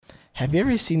Have you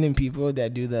ever seen them people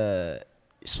that do the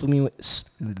swimming with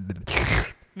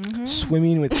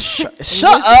swimming with shut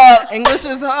up? English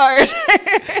is hard.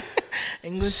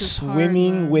 English is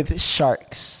swimming hard, with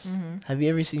sharks. Have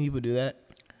you ever seen people do that?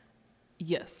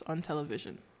 Yes, on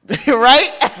television.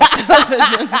 Right?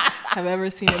 Television. Have I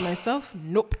ever seen it myself?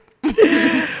 Nope.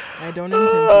 I don't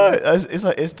intend to. It's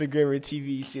on Instagram or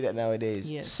TV. You see that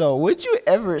nowadays. Yes. So, would you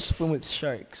ever swim with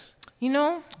sharks? You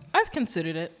know, I've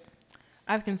considered it.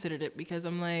 Because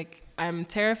I'm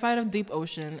terrified of deep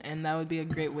ocean, and that would be a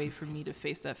great way for me to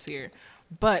face that fear.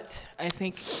 But I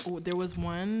think there was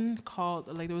one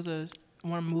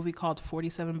movie called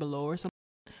 47 Below or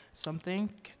something.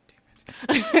 God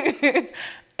damn it.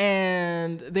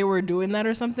 And they were doing that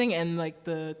or something, and like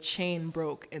the chain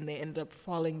broke, and they ended up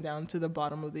falling down to the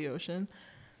bottom of the ocean.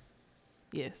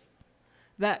 Yes,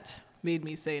 that made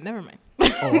me say, never mind.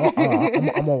 I'm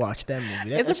gonna watch that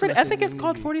movie. I think it's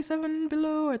called 47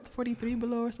 Below or 43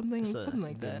 Below or something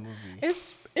like that. Movie.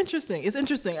 It's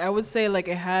interesting. I would say like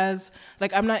it has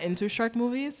like I'm not into shark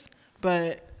movies,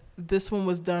 but this one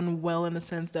was done well in the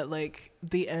sense that like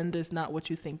the end is not what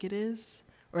you think it is,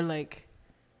 or like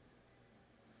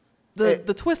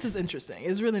the twist is interesting.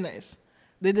 It's really nice.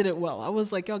 They did it well. I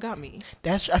was like, y'all got me.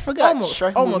 I forgot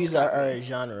shark movies got are a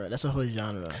genre. That's a whole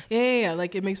genre. Yeah.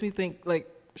 Like it makes me think like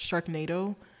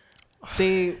Sharknado.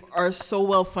 They are so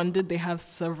well funded. They have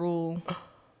several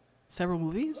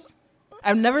movies.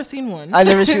 I've never seen one. I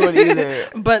never seen one either.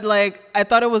 But like I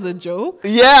thought it was a joke.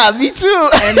 Yeah, me too.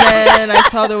 And then I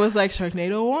saw there was like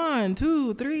Sharknado 1,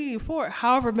 2, 3, 4,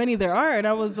 however many there are, and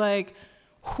I was like,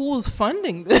 who's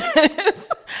funding this?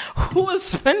 Who is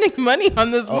spending money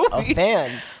on this movie? A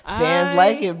fan. Fans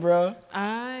like it, bro.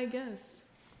 I guess.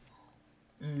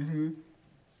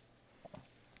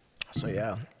 So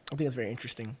yeah, I think it's very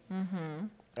interesting.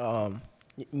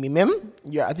 Mim?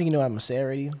 Yeah, I think you know what I'm gonna say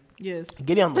already. Yes.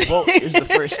 Getting on the boat is the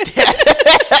first step.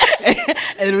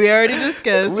 And we already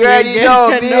discussed. We already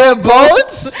know me and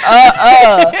boats.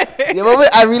 The moment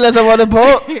I realize I'm on a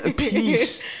boat,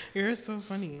 peace. You're so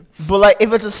funny. But like,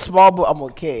 if it's a small boat, I'm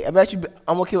okay.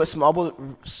 I'm okay with small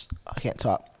boats. I can't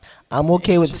talk. I'm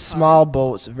okay with small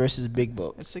boats versus big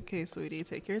boats. It's okay, sweetie.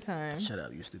 Take your time. Shut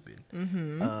up, you stupid.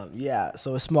 Yeah,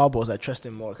 so with small boats, I trust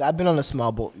them more. 'Cause I've been on a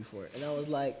small boat before, and I was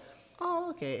like,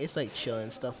 oh, okay, it's like chilling,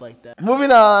 stuff like that.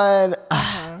 Moving on.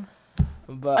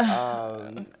 But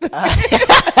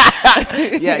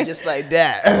yeah, just like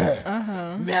that.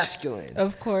 Masculine.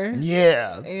 Of course.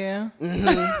 Yeah. Yeah.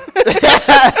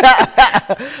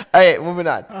 All right, moving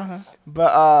on.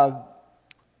 But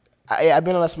I've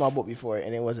been on a small boat before,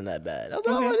 and it wasn't that bad. I was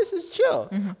like, oh, this is chill.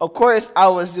 Of course, I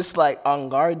was just like on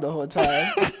guard the whole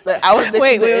time. Like I was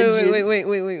wait.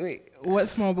 What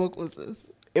small boat was this?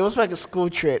 It was like a school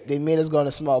trip. They made us go on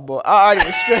a small boat. I already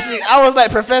was stressing. I was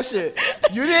like, Professor,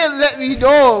 you didn't let me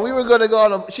know we were gonna go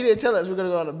on a. She didn't tell us we were gonna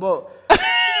go on a boat.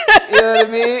 You know what I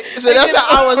mean? So that's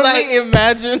how I was like,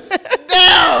 imagine.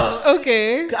 Damn.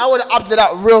 Okay. I would have opted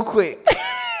out real quick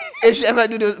if she ever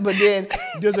do this. But then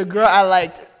there's a girl I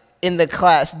liked in the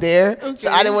class there,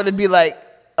 so I didn't want to be like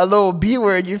a little B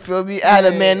word. You feel me? I had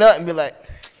to man up and be like,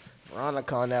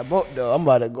 Veronica on that boat though. I'm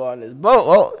about to go on this boat.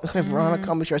 Oh, Veronica,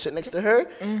 I'm sure I sit next to her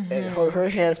and hold her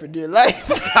hand for dear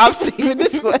life. I'm saving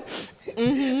this one.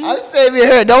 I'm saving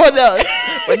her. No one else.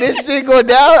 When this thing go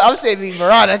down, I'm saving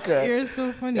Veronica. You're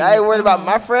so funny. I ain't worried about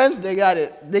my friends. They got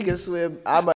it. They can swim.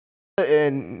 I'm a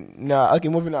and nah. Okay,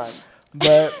 moving on.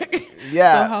 But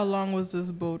yeah. So how long was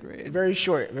this boat ride? Very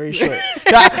short. Very short.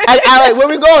 I like, where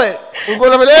we going? We're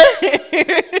going over there?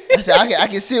 I said, I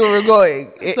can see where we're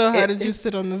going. So how did you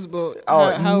sit on this boat?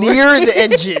 Near the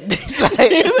engine.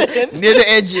 Near the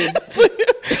engine.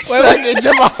 So I can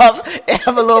jump off and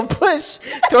have a little push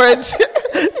towards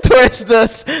the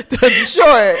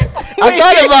shore. I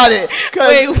thought about it.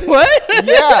 Wait, what?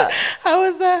 Yeah. How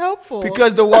is that helpful?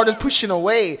 Because the water's pushing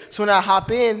away. So when I hop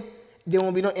in, there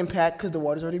won't be no impact because the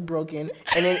water's already broken,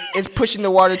 and then it's pushing the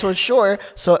water towards shore.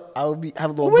 So I will have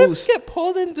a little boost. What if you get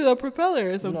pulled into the propeller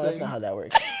or something? No, that's not how that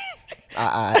works.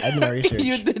 I did my research.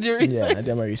 You did your research? Yeah, I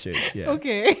did my research. Yeah.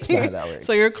 Okay. That's not how that works.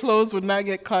 So your clothes would not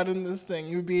get caught in this thing.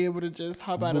 You'd be able to just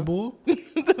hop out of. Boo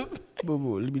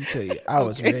boo. Let me tell you, I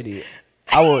was ready.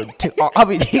 I'll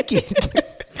be naked.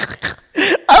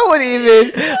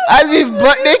 I'd be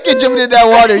butt naked jumping in that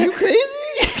water. You crazy?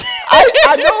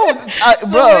 I know, so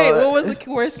bro. Wait, what was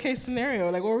the worst case scenario?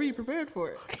 Like, what were you prepared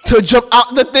for? To jump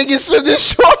out the thing and swim the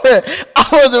shore. I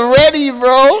was ready,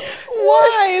 bro.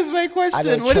 Why is my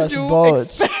question? What did you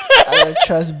expect? I don't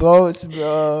trust boats,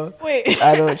 bro. Wait.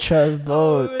 I don't trust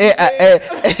boats.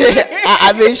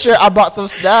 I made sure I bought some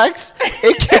snacks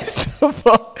in case the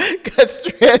boat got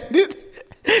stranded.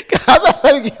 I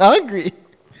about to get hungry.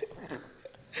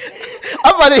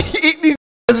 I'm about to eat these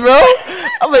bro.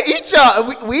 I'm gonna eat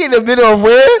y'all. We in the middle of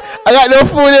where I got no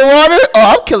food and water.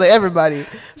 Oh, I'm killing everybody.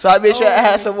 So I made sure I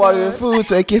had some water and food,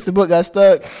 so in case the boat got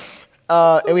stuck,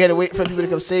 and we had to wait for people to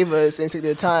come save us and take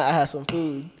their time, I had some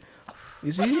food.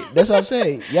 You see, that's what I'm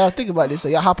saying. Y'all think about this. So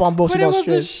y'all hop on boats. But But it was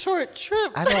stress. a short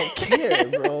trip. I don't care,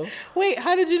 bro. Wait,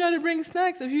 how did you know to bring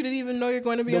snacks if you didn't even know you're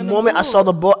going to be The on the moment boat? I saw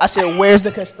the boat, I said, "Where's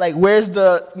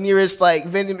the nearest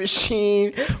vending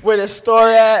machine? Where the store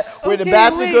at? Where the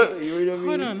bathroom go?" You know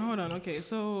what I mean? Hold on. Okay,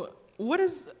 so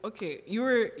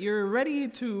you're ready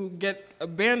to get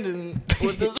abandoned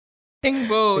with this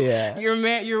boat. Yeah.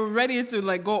 You're ready to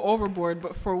like go overboard,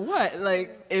 but for what?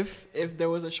 Like if there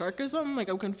was a shark or something? Like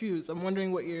I'm confused. I'm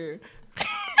wondering what your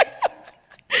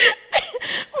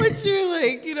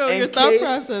your thought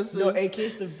process is. No, in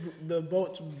case the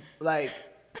boat's like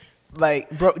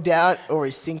broke down or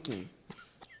is sinking.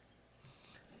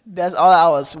 That's all I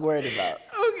was worried about.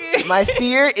 Okay. My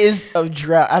fear is of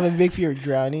drown. I have a big fear of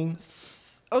drowning.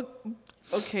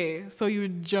 Okay, so you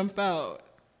would jump out.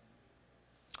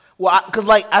 Well, because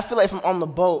I feel like if I'm on the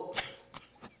boat,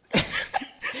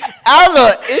 I don't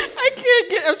know.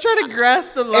 I'm trying to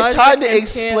grasp the logic. It's hard to and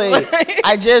explain. can't, like-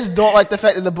 I just don't like the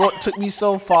fact that the boat took me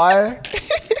so far.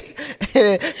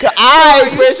 Cause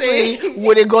I personally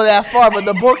wouldn't go that far, but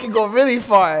the boat can go really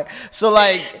far. So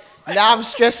now I'm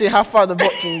stressing how far the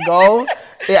boat can go.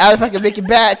 And if I can make it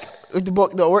back, if the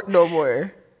boat don't work no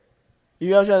more. You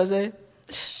know what I'm trying to say?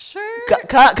 Sure.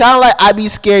 Kind of like I'd be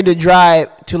scared to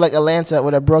drive to Atlanta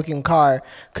with a broken car,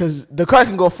 cause the car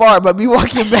can go far, but me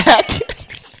walking back,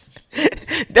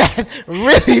 that's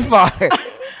really far.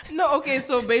 No, okay,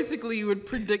 so basically you would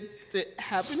predict it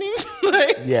happening?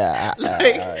 Yeah.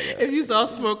 If you saw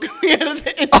smoke coming out of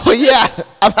the engine. Oh yeah,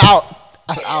 I'm out.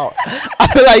 I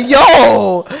feel like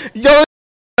yo,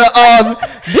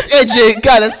 this engine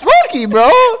kind of smoky, bro.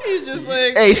 You just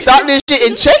like, Hey, stop this shit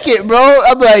and check it, bro.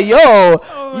 I'm like, yo,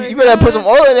 my you better put some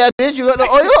oil in that bitch. You got no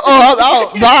oil? Oh,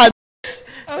 I'm out. Bye.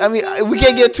 I mean, so we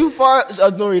can't get too far.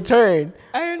 No return.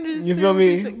 I understand. You feel what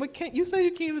me? you're saying, but you said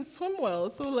you can't even swim well,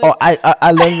 so like. Oh,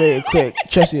 I learned very quick.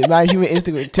 Trust me, my human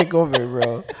instinct would take over,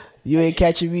 bro. You ain't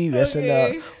catching me messing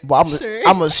Okay, up. But sure.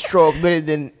 I'm a stroke better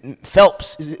than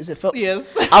Phelps. Is it Phelps?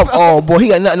 Yes. Oh boy, he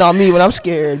got nothing on me when I'm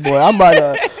scared, boy. I'm about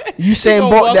to Usain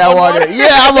gonna Bolt walk that on water. water? Yeah,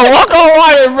 I'm gonna walk on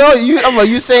water, bro. I'm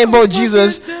a Usain Bolt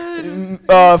Jesus.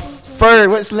 Ferg.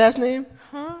 What's his last name?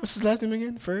 Huh? What's his last name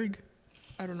again? Ferg.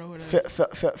 I don't know what it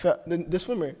is. The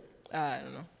swimmer. I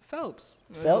don't know. Phelps.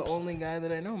 That's Phelps? the only guy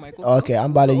that I know, Michael. Okay, Phelps.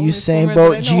 I'm about to That's the only Usain swimmer Bolt.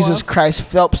 that I know Jesus of. Christ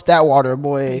Phelps that water,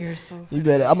 boy. You're so funny. You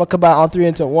better. I'm gonna combine all three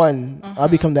into one. I'll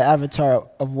become the avatar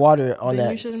of water on Then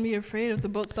that. you shouldn't be afraid if the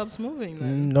boat stops moving.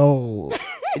 Then. No,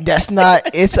 that's not.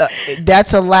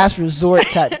 That's a last resort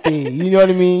type thing. You know what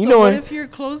I mean? You So know what what? if you're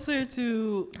closer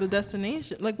to the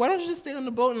destination? Like, why don't you just stay on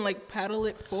the boat and like paddle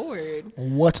it forward?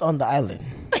 What's on the island?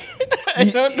 I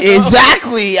don't know.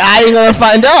 Exactly. I ain't gonna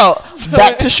find out. So-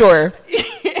 Back to shore.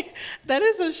 That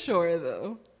is a shore,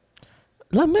 though.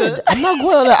 Look, man, I'm not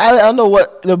going on the island. I don't know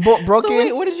what the boat broke So in.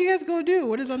 wait, what did you guys go do?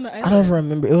 What is on the island? I don't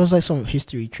remember. It was like some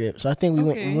history trip. So I think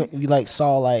we like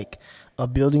saw like a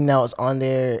building that was on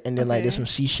there, and then like there's Okay. some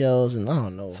seashells, and I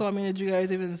don't know. So I mean, did you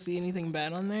guys even see anything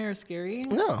bad on there or scary?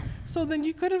 No. So then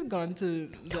you could have gone to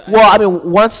the Well, I island.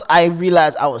 mean, once I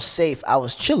realized I was safe, I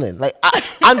was chilling. Like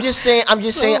I'm just saying,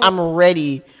 I'm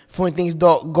ready for when things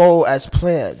don't go as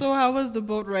planned. So how was the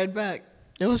boat ride back?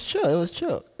 It was chill.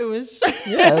 It was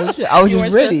Yeah, it was chill. I was You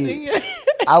just weren't ready. stressing?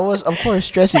 I was, of course,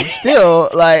 stressing. Still,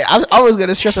 like I was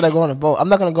gonna stress when I go on a boat. I'm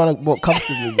not gonna go on a boat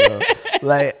comfortably, bro.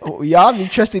 Like y'all be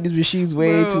trusting these machines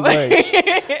way Bro. too much.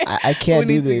 I can't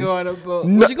We do need this. to go on a boat.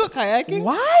 No. Would you go kayaking?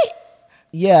 Why?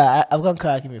 Yeah, I've gone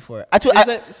kayaking before. Is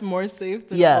that more safe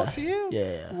than Yeah. a boat to you?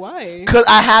 Yeah. Why? Cause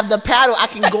I have the paddle, I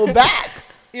can go back.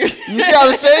 You see what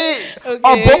I'm saying?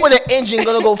 Okay. A boat with an engine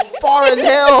gonna go far as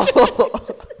hell.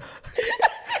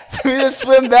 For me to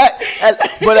swim back,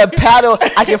 but a paddle,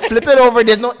 I can flip it over.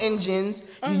 There's no engines.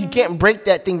 You can't break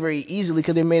that thing very easily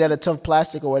because they're made out of tough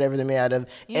plastic or whatever they're made out of.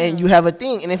 And you have a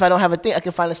thing. And if I don't have a thing, I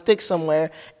can find a stick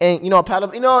somewhere and a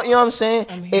paddle. You know what I'm saying?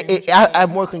 I have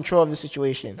more control of the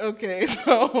situation. Okay,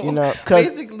 so You know, 'cause-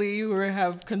 basically you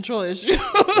have control issues.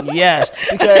 Yes,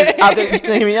 because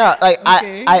hear me out. Like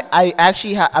Okay. I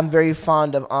actually I'm very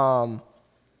fond of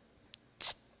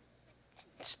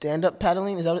stand up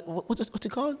paddling. Is that what's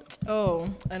it called? Oh,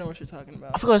 I know what you're talking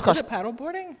about. I forgot what it's called. Is it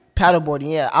paddleboarding?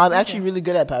 Paddleboarding. Yeah, I'm actually really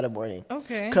good at paddleboarding.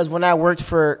 Okay. Because when I worked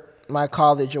for my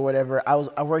college or whatever,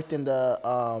 I worked in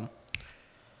the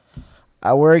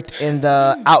I worked in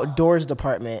the outdoors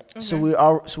department, so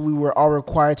we were all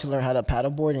required to learn how to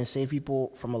paddleboard and save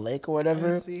people from a lake or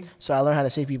whatever. I see. So I learned how to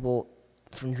save people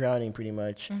from drowning, pretty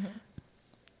much.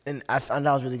 And I found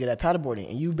out I was really good at paddleboarding.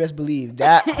 And you best believe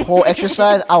that whole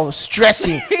exercise, I was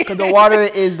stressing because the water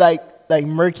is like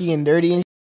murky and dirty and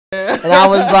shit. And I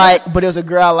was like, but there was a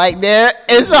girl I liked there,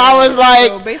 and so I was like,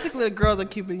 So basically, the girls are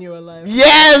keeping you alive.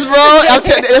 yes,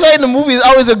 bro. That's why in the movies, it's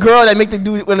always a girl that make the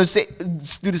dude when they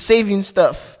do the saving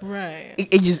stuff. Right.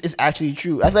 It just is actually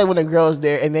true. I feel like when a girl's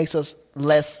there, it makes us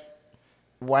less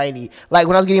whiny. Like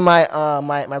when I was getting my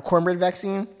my cornbread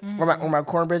vaccine or my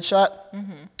cornbread shot.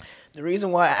 The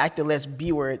reason why I acted less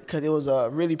B word because it was a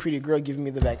really pretty girl giving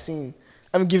me the vaccine.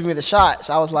 Giving me the shot.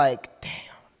 So I was like, damn.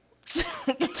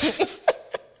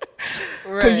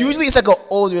 Because usually it's like an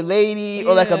older lady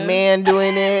or like a man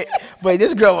doing it. But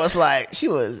this girl was like, she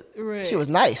was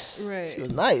nice. Right. She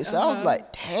was nice. So I was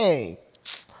like, dang.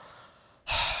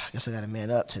 I guess I got to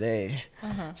man up today.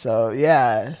 So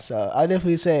yeah. So I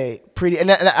definitely say pretty.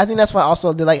 And I think that's why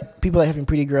also they like people like having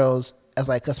pretty girls as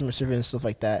like customer service and stuff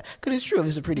like that. Because it's true. If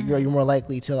it's a pretty girl, you're more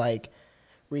likely to like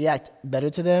react better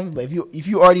to them. But if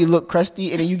you already look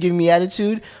crusty and then you give me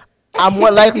attitude, I'm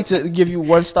more likely to give you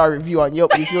 1-star review on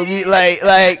Yelp. You feel me?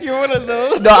 Like You're one of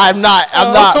those. No, I'm not.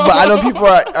 But I know people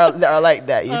are like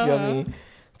that. You feel me?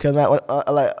 Because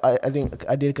I think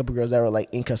I did a couple girls that were like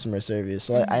in customer service,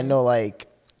 so I know like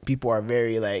people are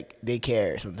very like they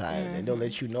care sometimes and they'll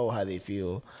let you know how they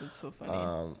feel. That's so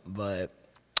funny. But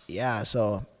yeah,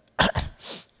 so.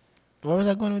 Where was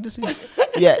I going with this again?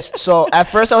 Yes. So at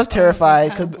first I was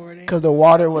terrified because the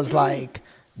water was like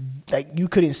you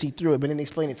couldn't see through it, but then they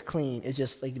explain it's clean. It's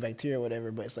just like the bacteria or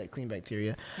whatever, but it's like clean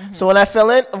bacteria. So when I fell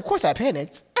in, of course I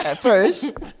panicked at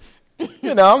first.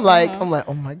 I'm like,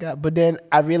 oh my God. But then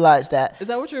I realized that. Is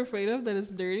that what you're afraid of? That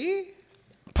it's dirty?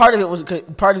 Part of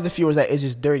the fear was that it's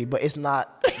just dirty, but it's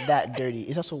not that dirty.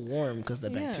 It's also warm because of the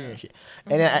bacteria and shit.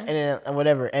 And then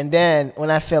whatever. And then when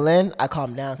I fell in, I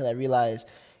calmed down because I realized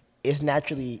you're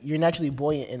naturally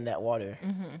buoyant in that water.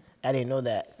 I didn't know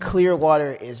that. Clear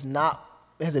water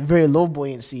it has a very low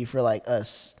buoyancy for like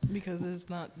us. Because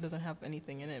doesn't have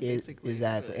anything in it, basically.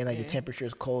 Exactly. And like the temperature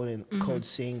is cold and cold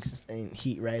sinks and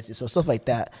heat rises. So stuff like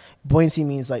that. Buoyancy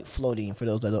means like floating for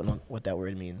those that don't know what that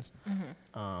word means.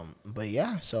 But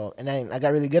yeah, so, and then I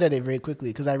got really good at it very quickly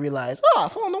because I realized, I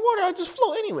fall in the water, I'll just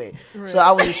float anyway. Right. So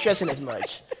I wasn't stressing as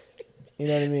much. You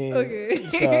know what I mean? Okay.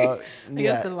 So I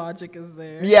guess the logic is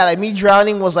there. Yeah, like me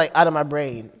drowning was like out of my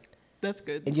brain. That's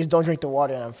good. And just don't drink the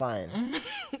water and I'm fine.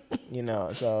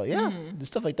 So yeah,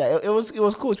 stuff like that. It was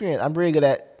a cool experience. I'm very good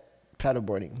at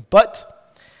paddleboarding,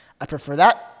 but I prefer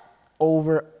that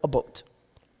over a boat.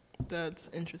 That's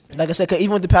interesting. Like I said, 'cause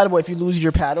even with the paddleboard, if you lose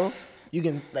your paddle, you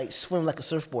can like swim like a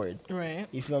surfboard. Right.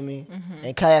 You feel me?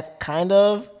 And kayak kind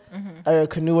of, or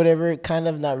canoe, whatever, kind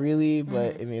of, not really,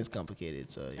 but I mean it's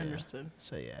complicated. So yeah. Understood.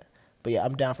 So yeah, but yeah,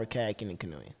 I'm down for kayaking and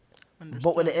canoeing. Understood.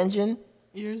 Boat with an engine.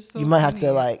 You might have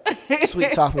to like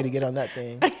sweet talk me to get on that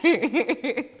thing.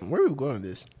 Where are we going with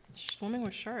this? Swimming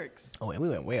with sharks. Oh, and we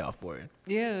went way off board.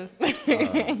 Yeah.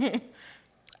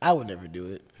 I would never do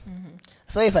it.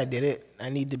 I feel like if I did it, I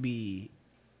need to be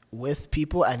with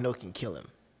people I know can kill him.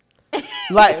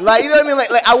 like you know what I mean?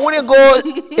 Like I wouldn't go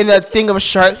in a thing of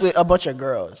sharks with a bunch of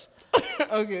girls.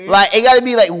 Okay. Like it got to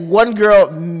be like one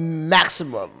girl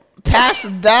maximum.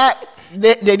 Past that,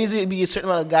 there needs to be a certain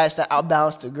amount of guys that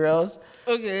outbalance the girls.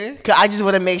 Okay. Cause I just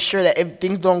want to make sure that if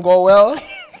things don't go well,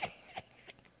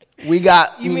 we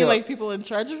got. You mean like people in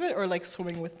charge of it, or like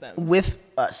swimming with them? With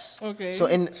us. Okay. So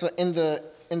in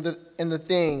the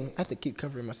thing, I have to keep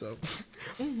covering myself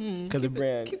because the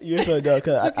brand. You're so dumb.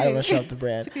 Cause I don't want to show up the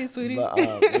brand. It's okay, sweetie. But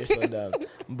you're so dumb.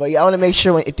 But yeah, I want to make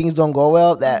sure if things don't go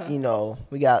well that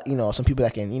we got some people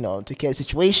that can take care of the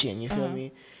situation. You feel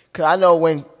me? Cause I know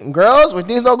when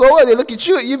things don't go well, they look at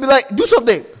you. You be like, do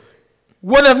something.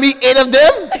 One of me, 8 of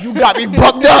them, you got me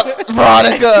bucked up,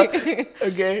 Veronica.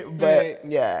 Okay, but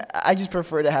yeah, I just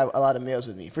prefer to have a lot of males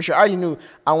with me. For sure, I already knew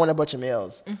I want a bunch of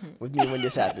males with me when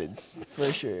this happens.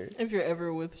 For sure. If you're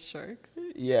ever with sharks.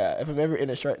 Yeah, if I'm ever in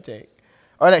a Shark Tank.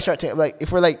 Or like Shark Tank, like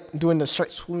if we're like doing the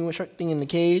swimming with shark thing in the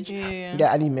cage,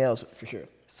 yeah, I need males for sure.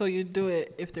 So you do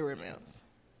it if there were males?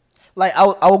 Like I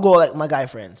will go like my guy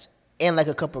friends. And like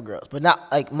a couple girls, but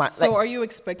not like my. So are you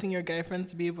expecting your guy friends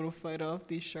to be able to fight off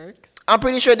these sharks? I'm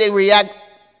pretty sure they react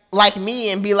like me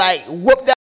and be like, "Whoop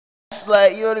that!" Ass,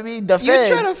 like you know what I mean? Defend.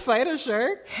 You trying to fight a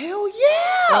shark? Hell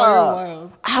yeah! Oh,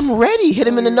 wild. I'm ready. Hit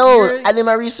him in the nose. I did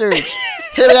my research.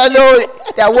 Hit him in the nose.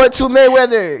 That 1-2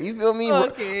 Mayweather. You feel me?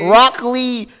 Okay. Rock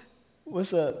Lee.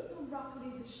 What's up? Rock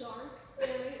Lee the shark.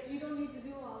 Right? You don't need to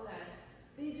do all that.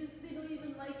 They don't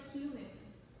even like humans.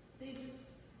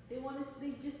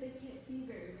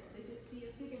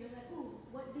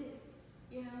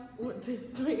 What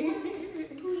takes me?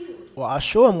 Well, I'll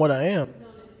show him what I am. No,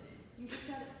 listen. You just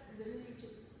gotta literally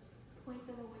just point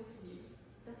them away from you.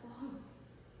 That's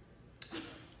all.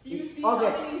 Do you see how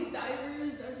many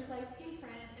divers are just like, hey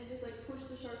friend, and just like push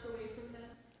the shark away from them?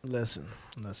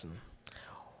 Listen.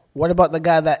 What about the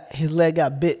guy that his leg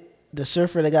got bit? The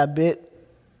surfer that got bit?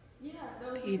 Yeah,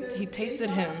 that was He because tasted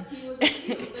they him. thought he was a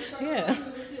seal. The shark Yeah. thought he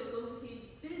was a seal, so he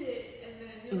bit it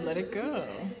and then Let it go.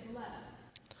 And just left.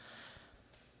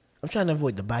 I'm trying to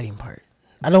avoid the biting part.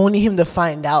 I don't want him to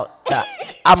find out that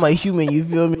I'm a human, you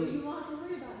feel me? You won't have to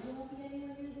worry about it. You won't be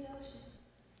anywhere near the ocean.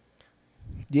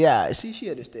 Yeah, see, she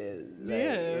understands. Like,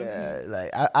 Yeah.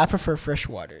 like I prefer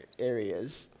freshwater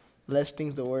areas. Less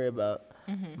things to worry about.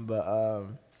 But,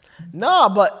 no,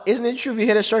 but isn't it true if you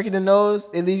hit a shark in the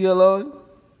nose, they leave you alone?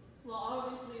 Well,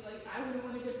 obviously, like, I wouldn't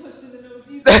want to get punched in the nose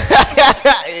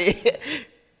either.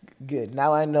 Good.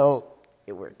 Now I know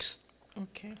it works.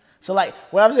 Okay. So like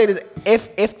what I'm saying is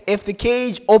if the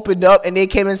cage opened up and they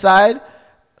came inside,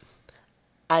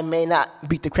 I may not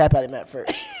beat the crap out of him at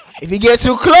first. If you get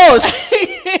too close,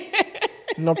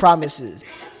 no promises. How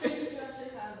much strength would you actually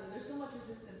have, though? There's so much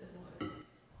resistance in water.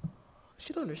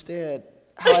 She don't understand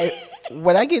how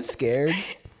when I get scared.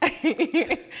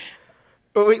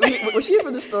 Was she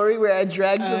from the story where I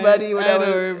dragged somebody when I was?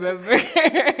 don't remember.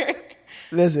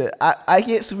 Listen, I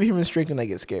get superhuman strength when I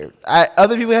get scared.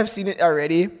 Other people have seen it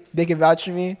already. They can vouch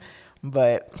for me.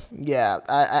 But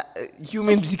yeah,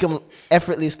 humans become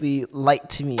effortlessly light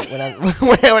to me when I'm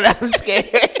when I'm scared.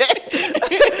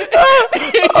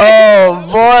 Oh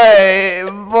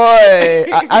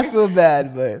boy, I feel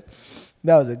bad, but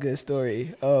that was a good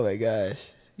story. Oh my gosh,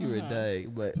 you were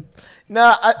dying. But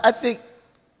no, I think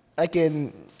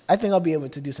I'll be able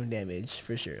to do some damage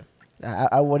for sure.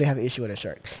 I wouldn't have an issue with a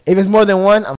shark. If it's more than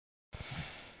one,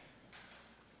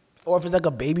 or if it's like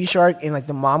a baby shark and like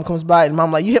the mom comes by and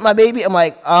mom like, you hit my baby? I'm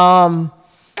like,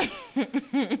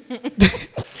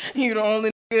 You the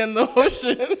only nigga in the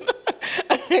ocean.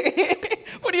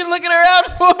 What are you looking around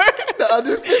for? The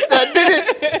other fish that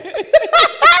did it.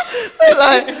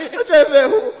 I'm trying to figure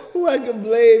out who I can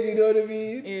blame, you know what I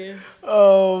mean? Yeah.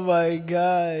 Oh my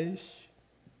gosh.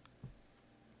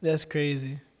 That's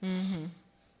crazy. Mm-hmm.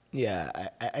 Yeah,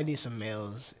 I need some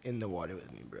males in the water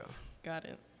with me, bro. Got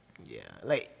it. Yeah.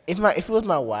 Like if it was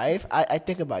my wife, I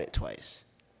think about it twice.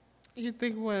 You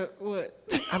think what?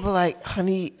 I'd be like,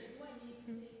 honey.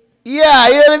 Yeah,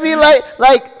 you know what I mean?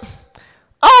 Like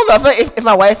I don't know. If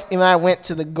my wife and I went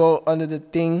to go under the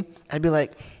thing, I'd be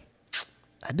like,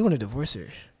 I do want to divorce her.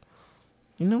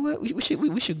 You know what? We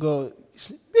should go.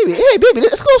 Baby,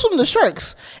 let's go swim the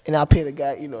sharks. And I'll pay the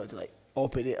guy, to like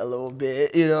open it a little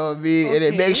bit. You know what I mean? And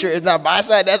then make sure it's not my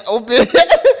side that's open.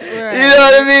 Right. You know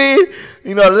what I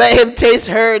mean? Let him taste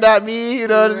her, not me. You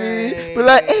know what I mean? But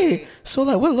like, hey, so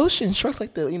like, what lotion sharks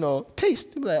like to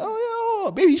taste? Be like, oh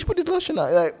yeah, baby, you should put this lotion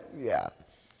on. Like, yeah.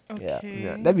 Okay.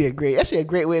 Yeah, that'd be a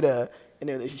great way to end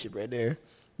a relationship right there.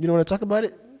 You don't want to talk about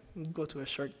it? Go to a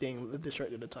shark thing. Let the shark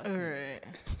do the talking. All right.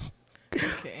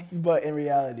 Okay. But in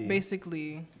reality,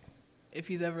 Basically, if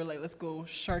he's ever like, let's go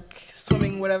shark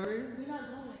swimming, whatever, We're not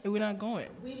going. we're not going.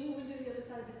 We moving to the other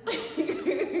side of the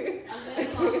country. I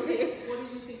let lost it. What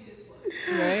did you think this was?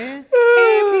 Right?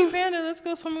 Hey, Pink Panda, let's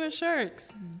go swimming with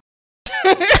sharks.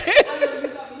 I know you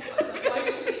got me fucked up. Why do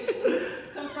you hate me?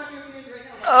 Confront your fears right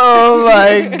now. oh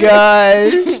my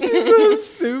gosh, so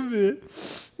stupid.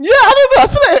 Yeah, I don't know. I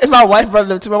feel like if my wife brought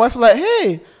it up to my wife, like,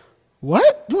 hey,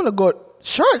 what? You want to go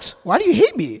sharks? Why do you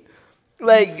hate me?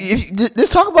 Like,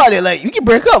 just talk about it. Like, you can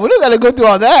break up. We don't got to go through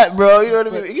all that, bro. You know what I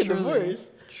mean? We get divorced.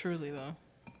 Truly, though.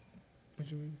 What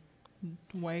you mean?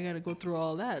 Why you gotta go through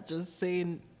all that? Just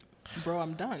saying, bro,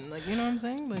 I'm done. Like, you know what I'm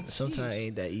saying? Like, Sometimes it sheesh.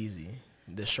 ain't that easy.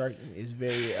 The shark is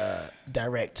very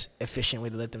direct, efficient way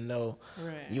to let them know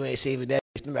Right. you ain't saving that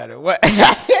bitch no matter what.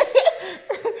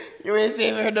 You ain't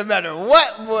saving her no matter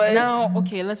what, boy. Now,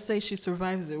 okay, let's say she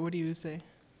survives it. What do you say?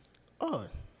 Oh,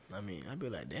 I mean, I'd be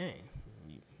like, dang,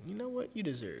 you know what? You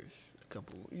deserve a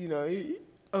couple,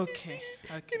 Okay.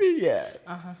 yeah.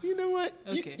 Uh-huh. You know what?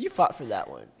 Okay. You fought for that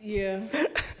one. Yeah.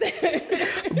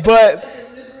 But, A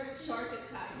deliberate shark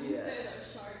attack. You Yeah. said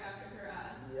a shark after her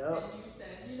ass. Yup. And you said,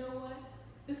 you know what?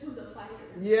 This one's a fighter.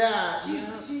 yeah.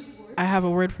 She's worth I have a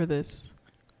word for this.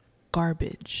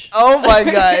 Garbage. Oh my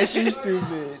gosh, you're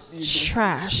stupid.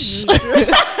 Trash.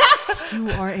 You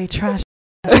are a trash.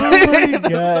 Oh my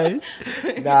gosh.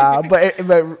 Nah, but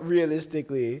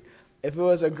realistically, if it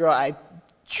was a girl I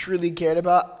truly cared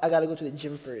about, I gotta go to the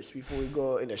gym first before we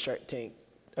go in a shark tank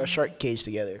or shark cage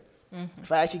together. Mm-hmm.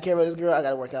 If I actually care about this girl, I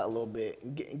gotta work out a little bit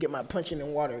and get my punching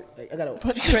in water. Like, I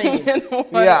gotta train. in water.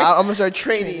 Yeah, I'm gonna start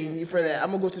training for that.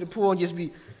 I'm gonna go to the pool and just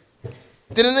be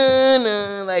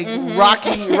Da-da-da-da, like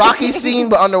Rocky scene,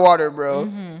 but underwater, bro.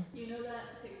 You know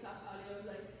that TikTok audio is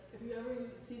like, if you ever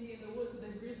see me in the woods with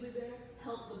a grizzly bear,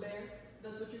 help the bear.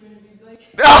 That's what you're gonna be like.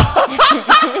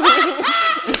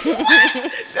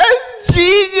 That's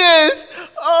genius.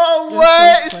 Oh,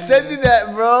 what? so funny. Send me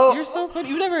that, bro. You're so funny.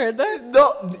 You've never heard that?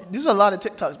 No, there's a lot of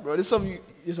TikToks, bro. There's a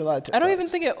lot of TikToks. I don't even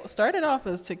think it started off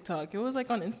as TikTok. It was like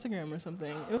on Instagram or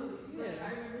something. It was, Like,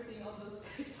 I remember seeing all those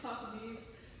TikTok memes.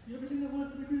 You ever seen the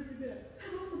woods with a grizzly bear?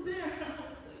 Help the bear. I was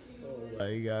like, you know what? Oh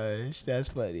my gosh, that's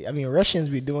funny. I mean, Russians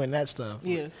be doing that stuff.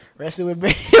 yes. Wrestling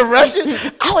with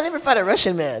Russian. I would never fight a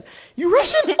Russian man. You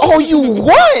Russian? Oh, you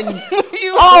won.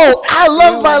 Oh, I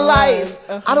love my won. life.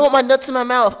 I don't want my nuts in my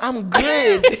mouth. I'm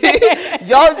good.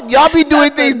 y'all be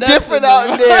doing things nuts different in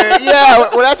out the there.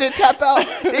 Yeah, when I say tap out,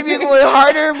 they be going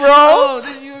harder, bro. Oh,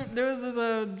 there was this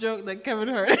joke that Kevin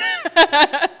Hart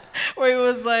where it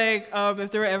was like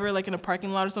if they were ever like in a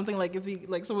parking lot or something, like if he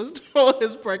like someone stole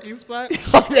his parking spot.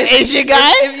 The Asian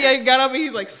guy? If he got up and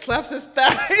he's like slaps his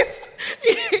thighs,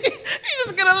 he's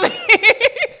just gonna leave.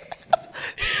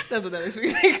 That's what that makes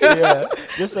me think of. Yeah,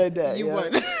 just like that. You yeah.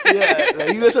 won. Yeah,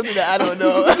 like you know something that I don't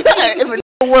know. If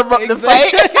a warm up the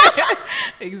fight.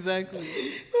 Exactly.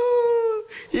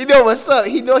 You know what's up.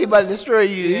 He know he about to destroy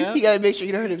you. Yeah. He gotta make sure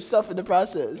he don't hurt himself in the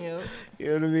process. Yep. You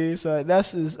know what I mean? So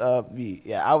that's just me.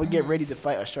 Yeah, I would get ready to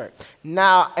fight a shark.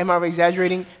 Now, am I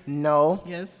exaggerating? No.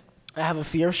 Yes. I have a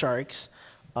fear of sharks.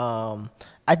 I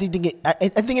think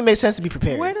it makes sense to be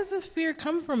prepared. Where does this fear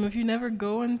come from if you never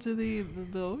go into the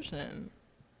ocean?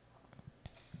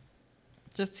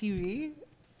 Just TV?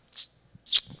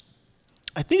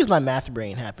 I think it's my math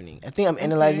brain happening. I think I'm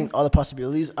analyzing all the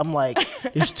possibilities. I'm like,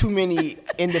 there's too many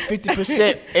in the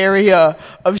 50% area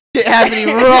of shit happening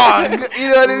wrong. You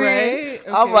know what I mean? Right,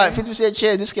 I'm okay. like, 50%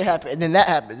 chance this could happen. And then that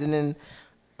happens. And then,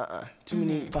 too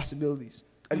many possibilities.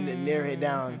 I need to narrow it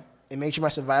down and make sure my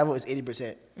survival is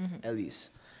 80% at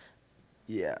least.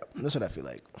 Yeah, that's what I feel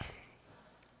like.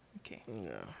 Okay.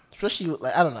 Yeah. Especially,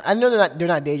 like, I don't know. I know they're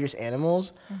not dangerous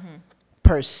animals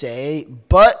per se,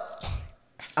 but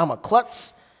I'm a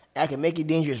klutz. I can make it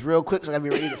dangerous real quick, so I gotta be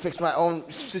ready to fix my own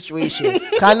situation.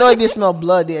 'Cause I know if they smell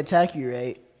blood, they attack you,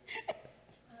 right?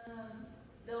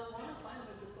 They'll want to find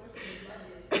what the source of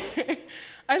the blood is.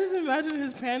 I just imagine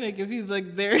his panic if he's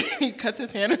like there and he cuts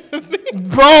his hand open.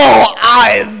 Bro,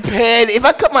 I'm pissed. If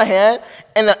I cut my hand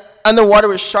and underwater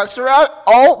with sharks around,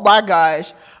 oh my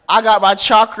gosh, I got my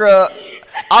chakra.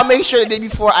 I'll make sure the day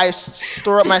before I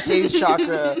store up my sage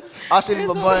chakra. I'll save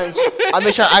up a bunch. I'll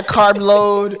make sure I carb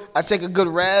load. I take a good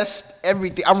rest.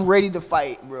 Everything. I'm ready to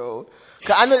fight, bro.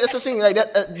 Cause I know that's what I'm saying. Like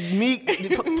that, me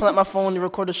pull out my phone to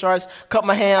record the sharks. Cut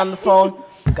my hand on the phone.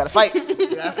 Gotta fight.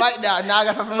 Gotta fight now. Now I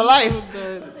gotta fight for my life. I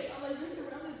was like, you're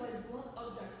surrounded by blunt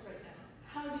objects right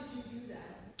now. How did you do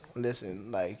that?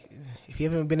 Listen, like, if you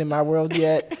haven't been in my world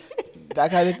yet,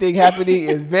 that kind of thing happening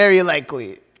is very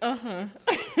likely.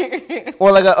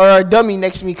 Or like a dummy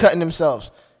next to me cutting themselves.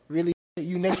 Really?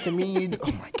 You next to me?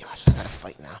 Oh my gosh, I gotta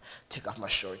fight now. Take off my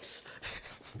shorts.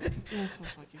 You're so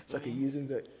fucking So I can funny. use them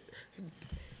to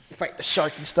fight the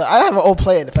shark and stuff. I have an old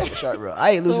plan to fight the shark, bro.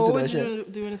 I ain't So losing what to would that shit. you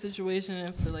do in a situation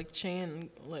if the like chain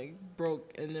like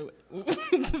broke and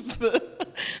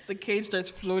the cage starts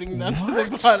floating down to the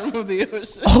What? bottom of the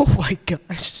ocean? Oh my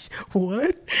gosh.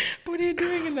 What? What are you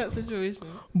doing in that situation?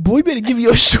 Boy, you better give me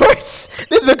your shorts.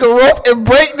 Let's make a rope and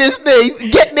break this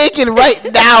thing. Get naked right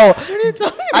now. What are you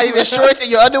talking I need the about? shorts and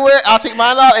your underwear. I'll take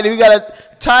mine off, and then we gotta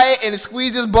tie it and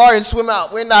squeeze this bar and swim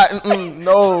out. We're not.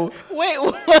 No. Wait,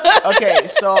 what? Okay,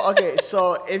 so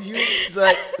if you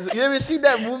you ever seen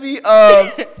that movie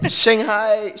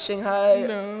Shanghai?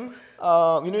 No.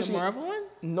 You never The seen Marvel one?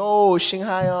 No,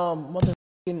 Shanghai.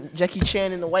 Motherfucking Jackie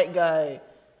Chan and the white guy.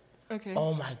 Okay.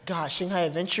 Oh my gosh, Shanghai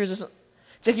Adventures or something.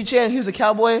 Jackie Chan, he was a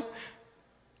cowboy.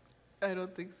 I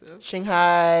don't think so.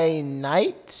 Shanghai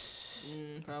Night.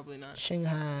 Probably not.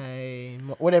 Shanghai,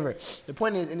 whatever. The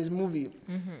point is, in this movie,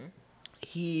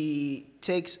 he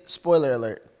takes, spoiler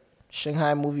alert,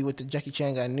 Shanghai movie with the Jackie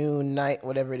Chan guy, Noon, Night,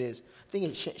 whatever it is. I think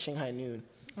it's Shanghai Noon.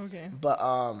 Okay.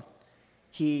 But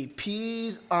he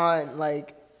pees on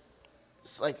like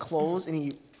clothes and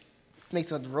he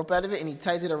makes a rope out of it and he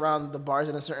ties it around the bars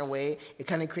in a certain way. It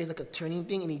kind of creates like a turning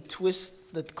thing and he twists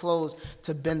the clothes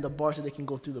to bend the bar so they can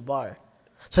go through the bar.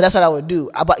 So that's what I would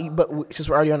do. But since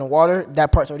we're already on the water,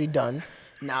 that part's already done.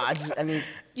 Now I need.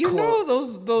 You know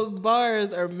those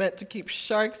bars are meant to keep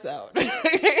sharks out.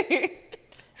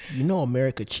 You know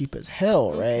America cheap as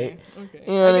hell, right? Okay.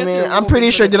 You know what I guess mean? you're I'm hoping pretty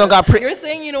for sure the they don't best. got. You're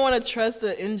saying you don't want to trust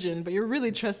the engine, but you're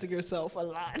really trusting yourself a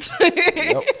lot.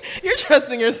 You're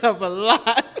trusting yourself a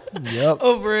lot. Yep.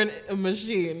 over a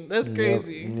machine. That's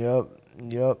crazy.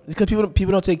 Yep. Because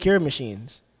people don't take care of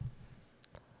machines.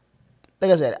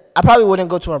 Like I said, I probably wouldn't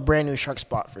go to a brand new shark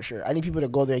spot for sure. I need people to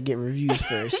go there and get reviews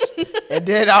first, and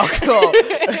then I'll go.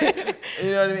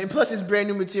 You know what I mean? Plus, it's brand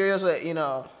new material, so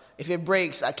if it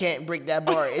breaks, I can't break that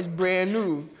bar. It's brand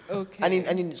new. Okay.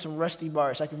 I need some rusty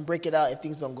bars so I can break it out if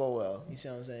things don't go well. You see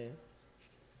what I'm saying?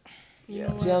 You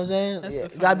know See what I'm saying? That's Yeah.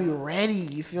 the You gotta fun. be ready.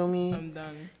 You feel me? I'm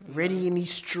done. Ready in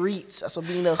these streets. That's what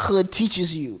being in the hood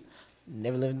teaches you.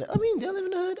 Never live in the. I mean, they live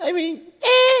in the hood. I mean,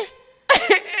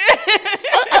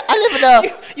 I live in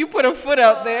a. You put a foot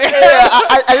out there. Yeah,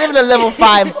 I live in a level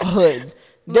 5 hood.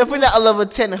 Definitely not a level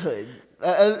 10 hood.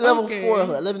 A level Okay. 4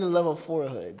 hood. I live in a level 4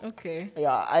 hood. Okay.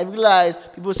 Yeah, I realize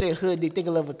people say hood, they think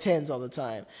of level 10s all the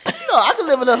time. No, I can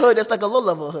live in a hood that's like a low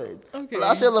level hood. Okay.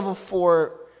 I'll say level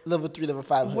 4, level 3, level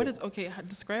 5 hood. What is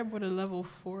describe what a level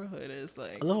 4 hood is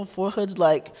like. A level 4 hood's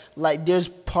like there's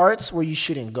parts where you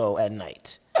shouldn't go at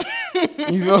night.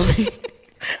 You feel me?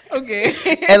 Okay.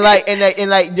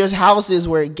 and there's houses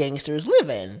where gangsters live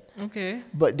in. Okay.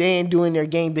 But they ain't doing their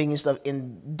gang banging stuff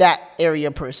in that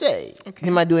area per se. Okay.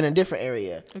 They might do it in a different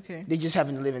area. Okay. They just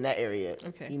happen to live in that area.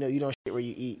 Okay. You know, you don't shit where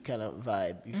you eat kind of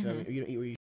vibe. You feel me? You don't eat where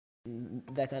you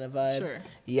that kind of vibe. Sure.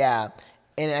 Yeah.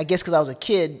 And I guess because I was a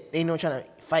kid, they know trying to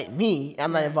fight me.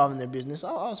 I'm not involved in their business.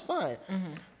 Oh, I was fine.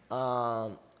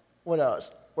 What else?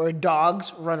 Where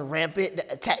dogs run rampant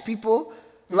that attack people.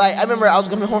 Like, I remember I was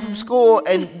coming home from school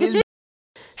and this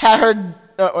had her,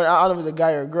 or I don't know if it was a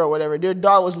guy or a girl, whatever. Their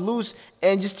dog was loose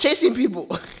and just chasing people.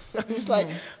 I'm just like,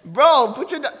 bro, put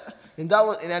your dog.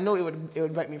 And I know it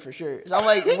would bite me for sure. So I'm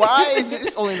like, why is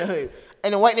this only in the hood?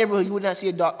 In a white neighborhood, you would not see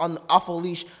a dog off a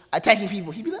leash attacking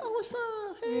people. He'd be like, oh, what's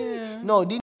up? Hey. Yeah. No,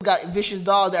 these got vicious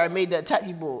dogs that are made to attack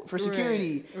people for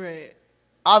security. Right.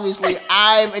 Obviously,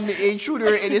 I'm an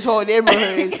intruder in this whole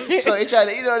neighborhood, so they try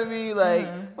to, you know what I mean? Like,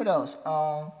 what else?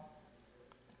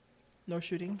 No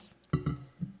shootings.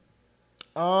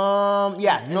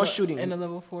 Yeah, no shooting. In a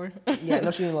level 4. Yeah, no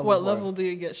shooting level What 4. level do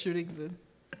you get shootings in?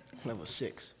 Level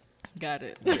 6. Got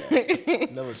it. Yeah.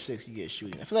 Level 6, you get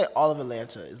shooting. I feel like all of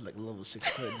Atlanta is like level 6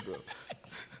 hood, bro.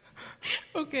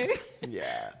 Okay.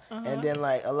 Yeah. And then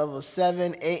like a level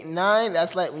 7, 8, 9,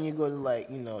 that's like when you go to like,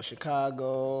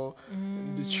 Chicago,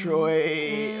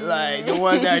 Detroit, like the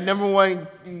ones that are number one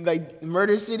like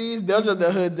murder cities, those are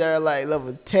the hoods that are like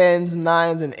level 10s,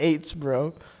 9s, and 8s,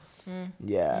 bro.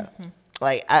 Yeah.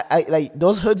 Like I like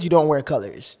those hoods you don't wear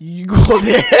colors. You go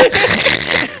there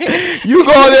you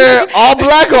go there all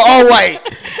black or all white.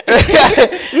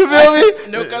 You feel me?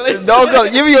 No colors. No color.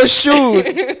 Give me your shoes.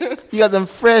 You got them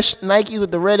fresh Nikes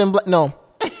with the red and black. No.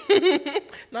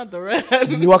 Not the red.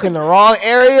 You walk in the wrong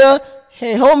area.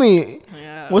 Hey, homie.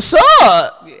 Yeah. What's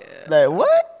up? Yeah. Like,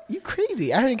 what? You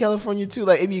crazy. I heard in California, too.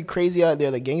 Like, it be crazy out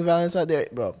there. Like, gang violence out there.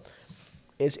 Bro,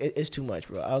 it's too much,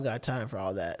 bro. I don't got time for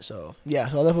all that. So, yeah.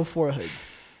 So, level 4 hood.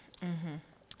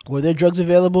 Were there drugs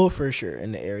available? For sure.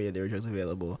 In the area, there were drugs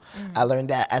available. I learned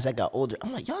that as I got older.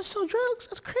 I'm like, y'all sell drugs?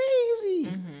 That's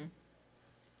crazy.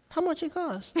 How much it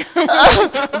cost? But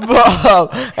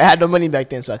I had no money back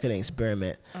then, so I couldn't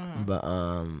experiment.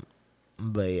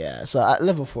 But yeah. So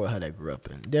level 4 hood I grew up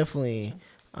in. Definitely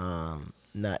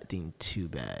nothing too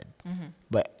bad.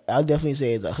 But I'll definitely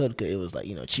say it's a hood because it was like,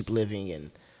 cheap living and,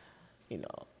 I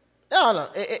don't know.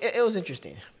 It was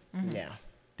interesting. Yeah.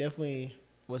 Definitely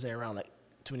wasn't around like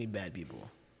too many bad people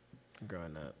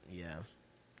growing up. Yeah.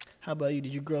 How about you?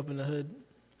 Did you grow up in the hood?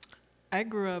 I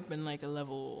grew up in like a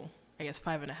level, I guess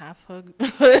 5.5 hood.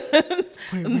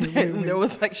 And there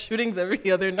was like shootings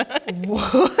every other night.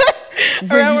 What?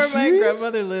 Around where my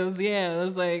grandmother lives. Yeah, it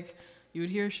was like you would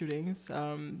hear shootings.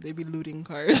 They'd be looting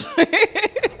cars.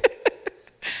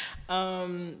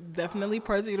 Definitely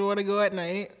parts you don't want to go at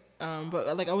night.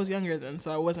 But like I was younger then,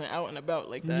 so I wasn't out and about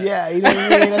like that. Yeah, you know what I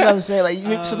mean? That's what I'm saying.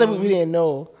 Like something we didn't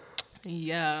know.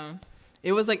 Yeah,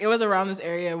 it was around this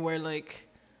area where like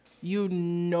you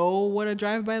know what a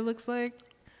drive-by looks like.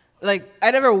 Like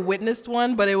I never witnessed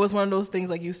one, but it was one of those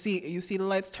things like you see the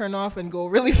lights turn off and go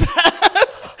really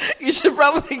fast. You should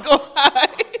probably go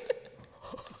hide.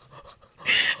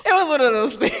 It was one of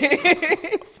those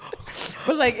things.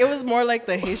 But like it was more like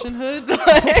the Haitian hood.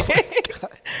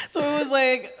 So it was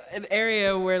like an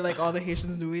area where like all the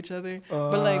Haitians knew each other.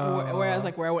 But like whereas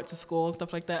like where I went to school and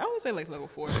stuff like that, I would say like level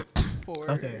 4.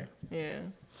 Okay. Yeah.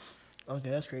 Okay,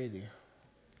 that's crazy.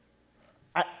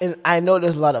 I know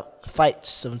there's a lot of fights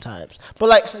sometimes, but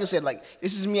like I said, like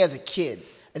this is me as a kid.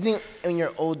 I think when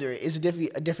you're older, it's a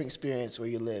different experience where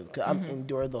you live. Cause I'm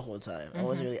indoors the whole time. I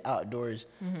wasn't really outdoors,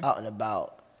 out and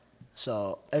about.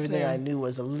 So everything I Same. knew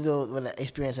was a little when the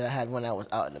experience that I had when I was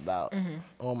out and about,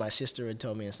 or my sister would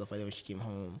tell me and stuff like that when she came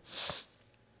home.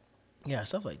 Yeah,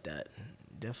 stuff like that.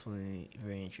 Definitely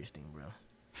very interesting, bro.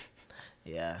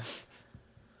 Yeah.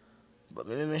 But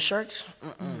maybe sharks?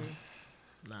 Nah,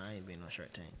 I ain't been on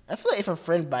Shark Tank. I feel like if a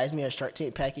friend buys me a Shark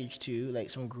Tank package too,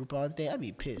 like some Groupon thing, I'd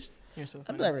be pissed. You're so I'd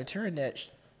funny. be like, return that.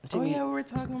 Oh yeah, we were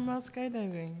talking about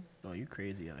skydiving. Oh, you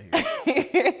crazy out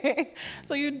here.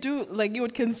 So you do like you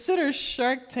would consider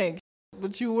Shark Tank,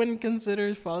 but you wouldn't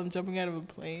consider jumping out of a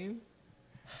plane.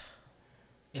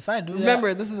 If I do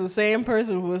Remember, this is the same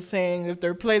person who was saying if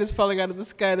their plane is falling out of the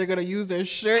sky, they're gonna use their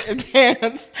shirt and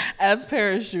pants as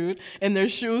parachute and their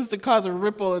shoes to cause a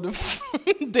ripple in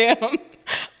the damn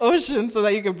ocean so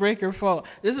that you can break your fall.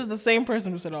 This is the same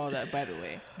person who said all that, by the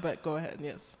way. But go ahead,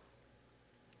 yes.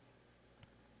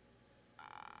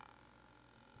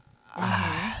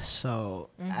 So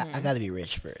I gotta be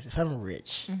rich first. If I'm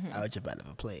rich, I would jump out of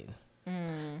a plane.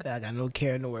 'Cause I got no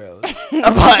care in the world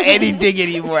about anything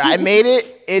anymore. I made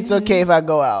it. It's okay if I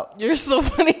go out. You're so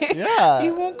funny. Yeah.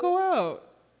 You won't go out.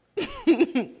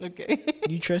 Okay.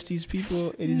 You trust these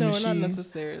people in these No, machines? not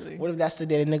necessarily. What if that's the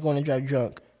day that they're going to drive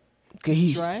drunk?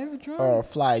 Drive drunk? Or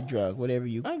fly drunk, whatever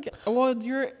you. Well,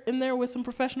 you're in there with some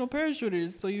professional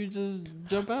parachuters, so you just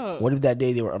jump out. What if that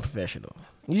day they were unprofessional?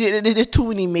 There's too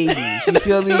many maybes. You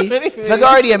feel me? many If I can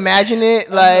already imagine it,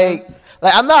 like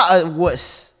I'm not a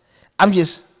wuss. I'm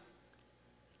just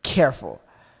careful.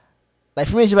 Like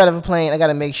for me to jump out of a plane, I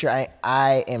gotta make sure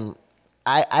I am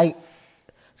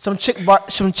some check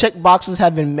boxes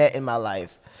have been met in my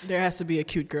life. There has to be a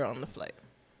cute girl on the flight.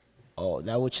 Oh,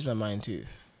 that would change my mind too.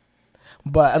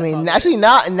 But I That's all mean, it actually, is.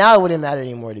 now it wouldn't matter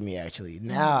anymore to me. Actually,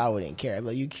 now I wouldn't care. I'd be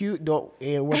like, you cute, it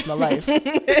ain't worth my life.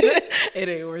 It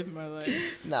ain't worth my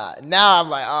life. Nah, now I'm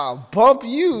like, oh, bump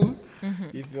you.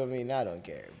 You feel me? Now I don't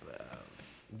care. But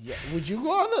yeah, would you go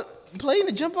on a plane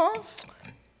to jump off?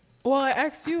 Well, I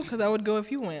asked you because I would go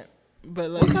if you went.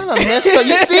 But like, What kind of messed up?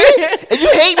 You see? If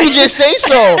you hate me, just say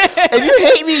so. If you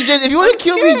hate me, if you want to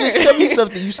kill me, just tell me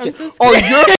something. You scared? too Oh,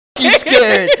 you're fucking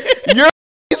scared. You're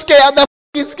fucking scared. I'm not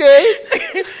fucking scared.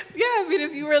 yeah, I mean,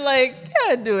 if you were like,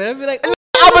 yeah, do it. I'd be like, oh,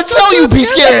 I'm gonna tell you, be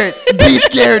scared. Be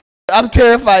scared. I'm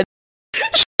terrified.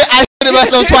 Shit, I shit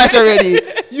myself twice already.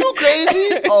 You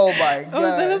crazy? Oh my god.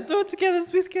 oh, so let's do it together.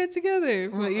 Let's be scared together.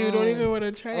 But you don't even want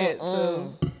to try it,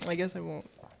 so I guess I won't.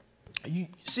 You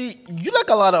see, you like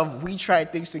a lot of we try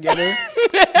things together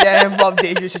that involve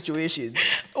dangerous situations.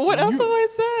 What else have I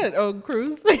said? Oh,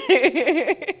 cruise.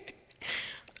 I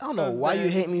don't know why you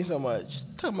hate me so much.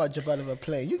 Talking about jump out of a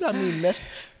plane. You got me messed.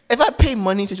 If I pay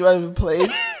money to jump out of a plane,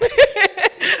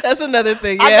 That's another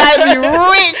thing. Yeah. I gotta be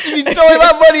rich to be throwing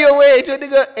my money away to a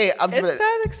nigga. Hey, I'm It's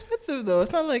not expensive though.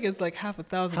 It's not like it's like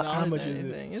 $1,000 How or much is it?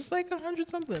 anything. It's like 100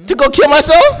 something. to go kill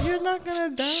myself. You're not gonna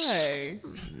die.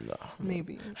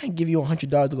 Maybe. I can give you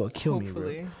 $100 to go kill me,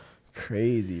 Hopefully. bro.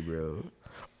 Crazy, bro.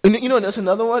 And you know that's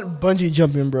another one. Bungee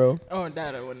jumping, bro. Oh,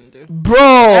 that I wouldn't do. Bro,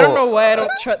 I don't know why I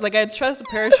don't trust. Like I trust a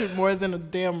parachute more than a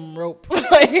damn rope.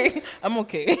 Like I'm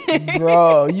okay.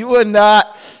 bro. You are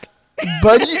not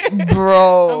bungee,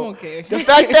 bro. I'm okay. The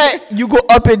fact that you go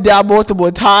up and down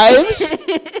multiple times.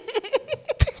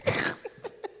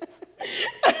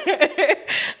 I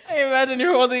imagine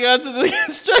you're holding on to the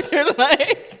instructor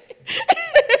like.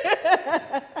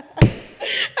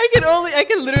 I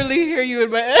can literally hear you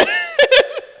in my head.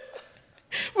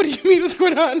 What do you mean? What's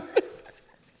going on?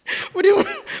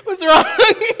 What's wrong?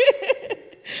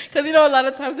 Because you know, a lot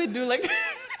of times they do like.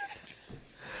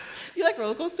 You like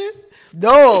roller coasters?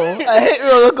 No, I hate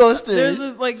roller coasters. There's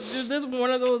this, like there's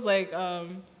one of those like what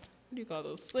do you call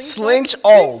those Slings.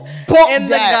 Oh, bump and the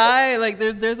that. guy like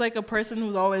there's like a person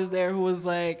who's always there who was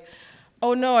like,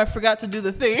 oh no, I forgot to do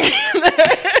the thing.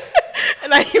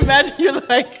 And I imagine you're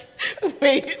like,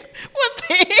 wait, what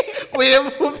thing? We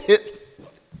didn't move it.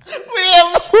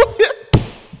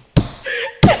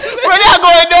 We're not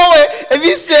going nowhere. If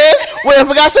he says, wait, I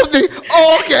forgot something.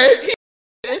 Oh, okay.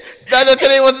 Not until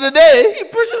today was the day. He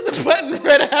pushes the button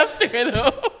right after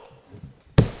though.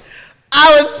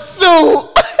 I would sue.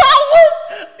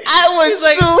 I would He's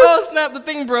like, sue. oh snap, the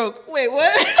thing broke. Wait,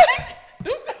 what?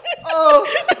 Oh,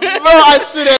 bro, I'd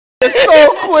sue that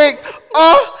so quick.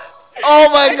 Oh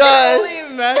my I gosh. can only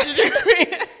imagine your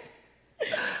reaction.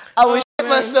 I would shit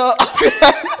myself.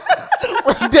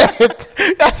 We're dead.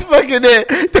 That's fucking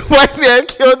it. The white man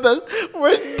killed us.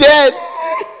 We're dead.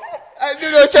 I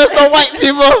knew no trust no white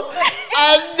people.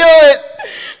 I knew it.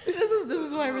 This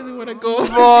is why I really want to go.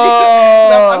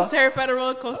 Bro. I'm terrified of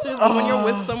roller coasters, but when you're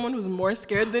with someone who's more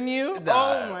scared than you,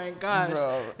 oh my gosh,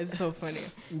 bro. it's so funny.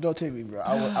 Don't take me, bro.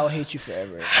 I will hate you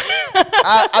forever.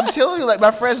 I'm telling you, like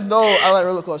my friends know I like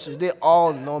roller coasters. They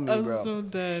all know me, I'm bro. so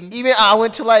done. Even I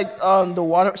went to like the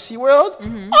water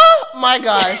SeaWorld. Oh my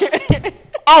gosh.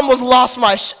 I almost lost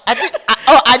my I think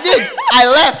I did. I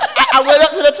left. I went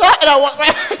up to the top and I walked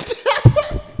right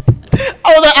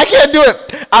I was like, I can't do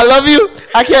it. I love you.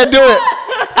 I can't do it.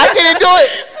 I can't do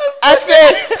it. I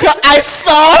said, 'cause I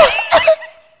saw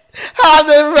how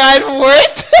the ride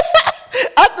worked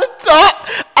at the top.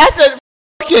 I said,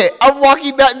 fuck it. I'm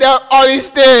walking back down all these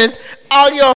stairs. I'll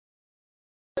go.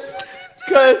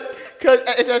 Cause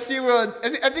it's at SeaWorld.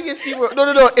 I think it's SeaWorld.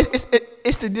 No.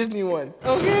 It's the Disney one.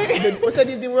 Okay. What's that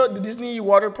Disney World? The Disney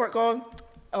water park called?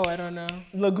 Oh, I don't know.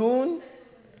 Lagoon?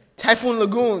 Typhoon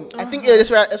Lagoon. I think that's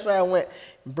where I went.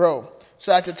 Bro.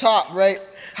 So at the top, right?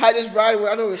 Had this ride where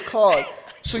I don't know what it's called.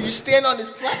 So you stand on this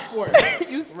platform.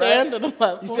 You stand on the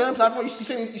platform. You stand on the platform,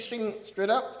 you swing straight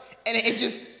up, and it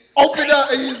just open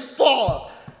up and you just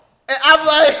fall. And I'm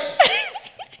like,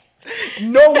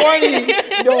 no warning,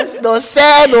 no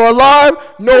sound, no alarm,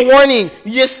 no warning.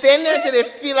 You just stand there until they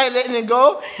feel like letting it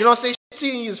go. You don't say shit to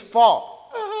you, and you just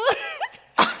fall.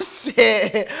 I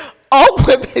said, oh,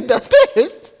 women does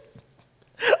this.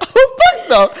 Oh, fuck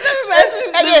no.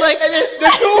 And then the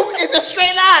tube is a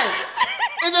straight line.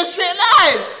 It's a straight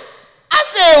line. I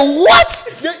said, what?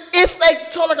 It's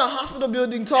like tall, like a hospital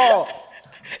building tall.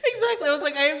 Exactly. I was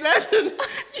like, I imagine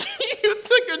you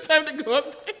took your time to go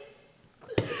up there.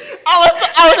 I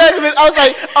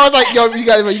was like, yo, you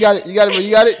got it, bro. You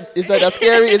got it. It's like that's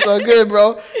scary. It's all good,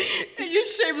 bro. And you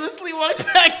shamelessly walked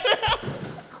back down.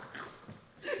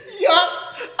 Yo,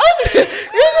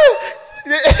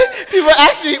 people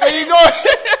ask me, where you going?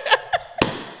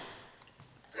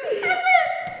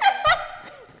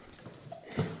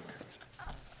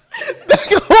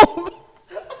 Back home.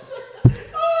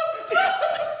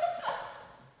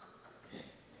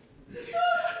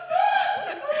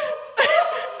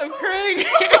 I'm crying. You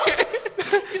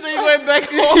said you're going back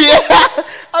home? Yeah.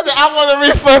 I said, I want a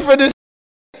refund for this.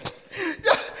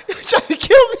 You're trying to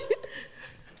kill me.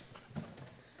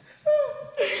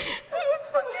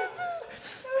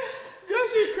 That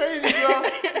shit crazy,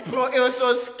 bro. Bro, it was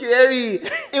so scary.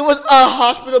 It was a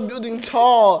hospital building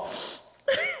tall.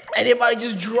 And everybody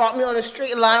just dropped me on a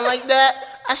straight line like that.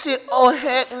 I said, oh,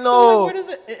 heck no. So, like, where does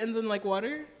it ends in, like,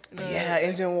 water? No, yeah, it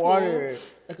ends in water.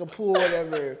 Like a pool,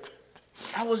 whatever.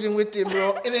 I wasn't with it,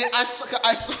 bro. And then I saw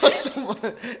someone,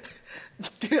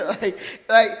 like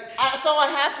I saw what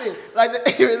happened. Like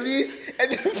it released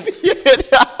and then figured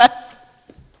out.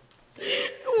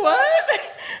 What?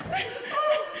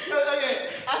 Okay,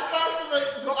 I saw someone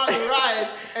go on the ride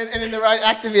and then the ride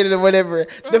activated or whatever.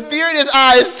 The fear in his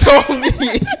eyes told me.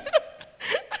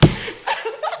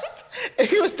 And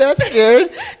he was that scared.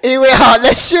 And he went on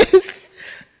that shit.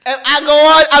 And I go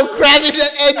on, I'm grabbing the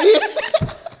edges.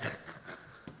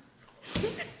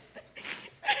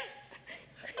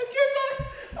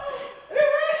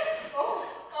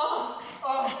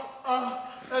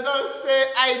 As I was saying,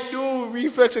 I knew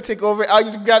reflex would take over. I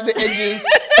just grabbed the edges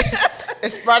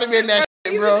and spotted me in that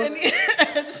shit, bro.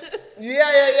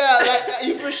 Yeah. Like,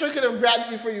 you for sure could have grabbed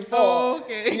it before you fall. Oh,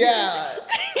 okay. Yeah,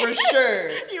 for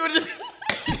sure. You would just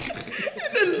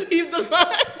and then leave the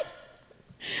line.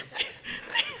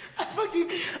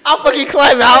 I'll fucking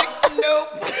climb out.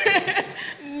 Nope.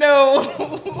 No.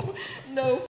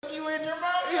 Fuck you in your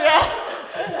mouth. Yeah.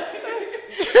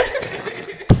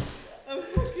 I'm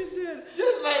fucking dead.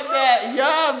 Just like that.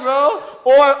 Yeah, bro.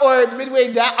 Or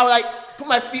midway down, I would like put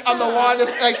my feet on the wall and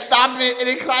just like stop it and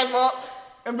then climb up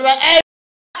and be like, hey,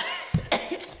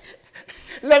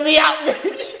 let me out,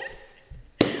 bitch.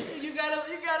 You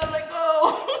gotta let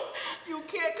go. You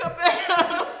can't come back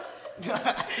out.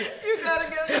 You gotta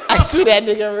get out. I sue that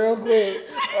nigga real quick.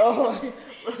 Oh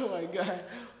my god.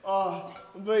 Oh,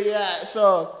 but yeah,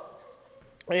 so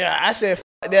yeah, I said f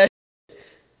that shit.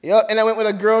 Yup, and I went with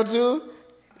a girl too.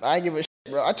 I ain't give a shit,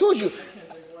 bro. I told you.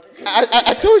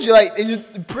 I told you, like, it's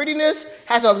just, prettiness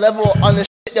has a level on the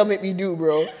shit they'll make me do,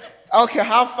 bro. I don't care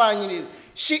how fine you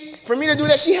is. For me to do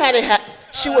that, she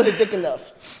wasn't thick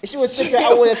enough. If she was thicker,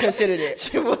 I would have considered it.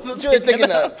 She wasn't thick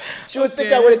enough. She was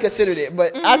thicker, I would have considered it.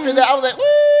 But after that, I was like,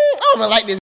 I don't like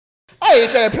this. I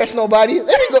ain't trying to press nobody.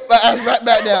 Let me go right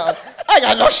back down. I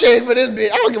got no shame for this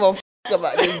bitch. I don't give a f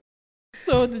about this.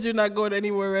 So did you not go on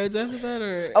any more rides after that,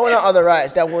 or? I went on other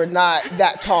rides that were not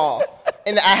that tall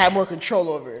and that I had more control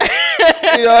over.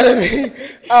 You know what I mean?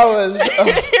 I was.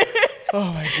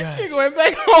 Oh my god. You're going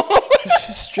back home.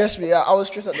 It stressed me out. I was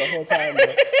stressed out the whole time, bro.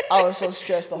 I was so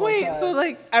stressed the whole time. Wait, so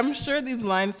like I'm sure these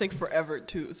lines take forever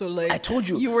too. So like I told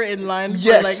you. you were in line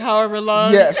Yes. for like however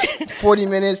long. Yes. 40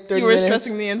 minutes, 30 You were minutes.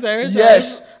 stressing the entire time.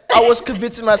 Yes. I was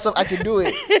convincing myself I could do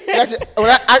it. And actually,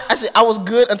 when I was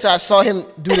good until I saw him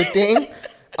do the thing.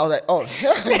 I was like, oh,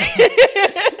 hell no.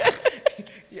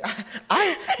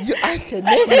 I could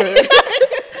never.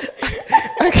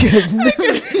 I could never.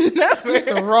 It's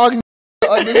the wrong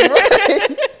on this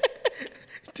ride.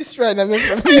 This ride not meant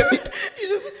for me. I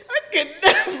could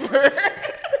never.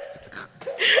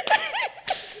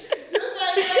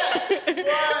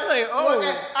 Like,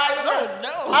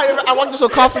 I walked in so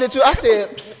confident too. I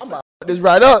said, I'm about to put this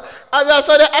ride up. I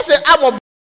saw that. I said,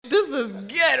 this is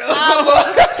ghetto.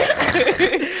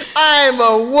 I am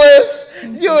a wuss.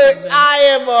 I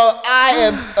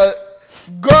am a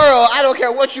girl. I don't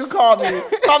care what you call me.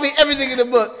 Call me everything in the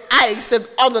book. I accept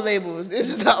all the labels. This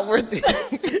is not worth it.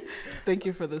 Thank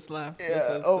you for this laugh.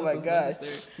 Yeah. Oh my god.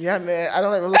 Yeah, man. I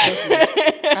don't like roller coasters.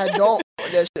 I don't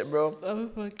want that shit, bro.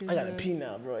 I gotta pee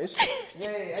now, bro. I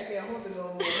can't hold it no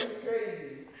more. It's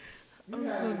crazy. I'm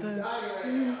so done.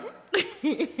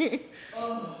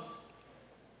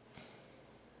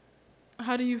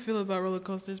 How do you feel about roller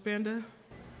coasters, Panda?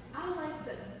 I like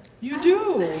them. You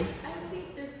do? I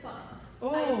think they're fun.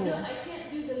 Oh. I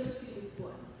can't do the loop-de-loop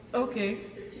ones. Okay. They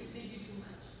do too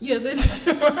much. Yeah, they do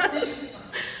too much. They do too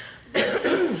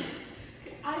much.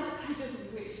 I just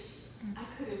wish I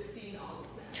could have seen all of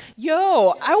them.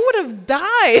 Yo, I would have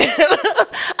died.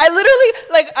 I literally,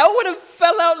 I would have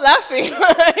fell out laughing.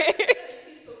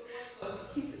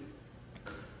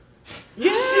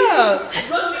 Yeah.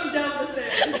 Running down the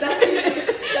stairs.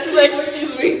 He's like,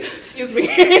 excuse me.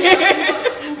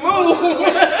 Move.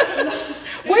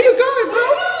 Where you going, bro?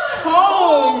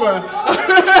 Home.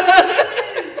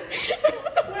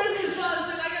 Where's Miss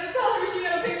Johnson? I gotta tell her she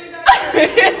gotta pick me back.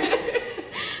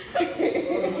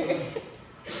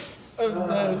 I'm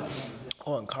done.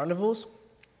 Oh, and carnivals?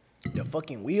 The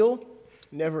fucking wheel?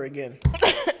 Never again.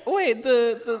 Wait,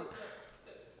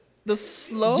 the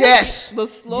slow? Yes. The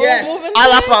slow moving? I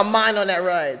lost my mind on that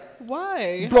ride.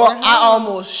 Why? Bro, I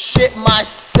almost shit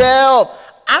myself.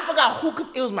 I forgot who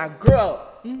it was my girl.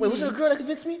 Wait, was it a girl that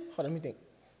convinced me? Hold on, let me think.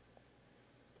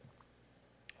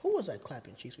 Who was I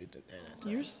clapping cheeks with at that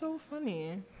time? You're so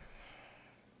funny.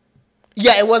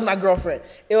 Yeah, it was my girlfriend.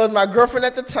 It was my girlfriend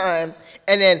at the time,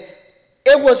 and then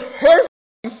it was her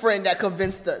friend that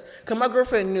convinced us. Because my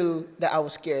girlfriend knew that I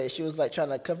was scared. She was like trying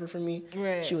to cover for me.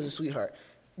 Right. She was a sweetheart.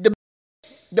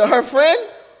 Her friend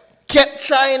kept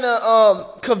trying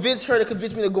to convince her to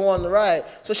convince me to go on the ride.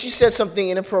 So she said something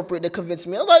inappropriate to convince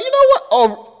me. I was like, you know what?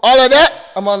 Oh, all of that,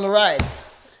 I'm on the ride.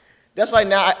 That's why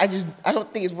now I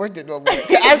don't think it's worth it no more.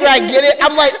 After I get it,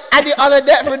 I'm like, I did all of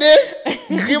that for this.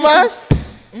 You mind?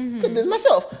 This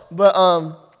myself.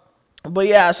 But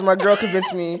yeah, so my girl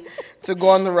convinced me to go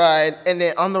on the ride, and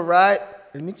then on the ride,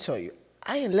 let me tell you,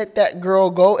 I didn't let that girl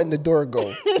go and the door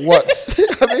go once.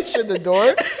 I made sure the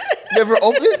door never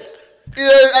opened. Yeah,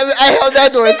 I held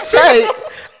that door tight.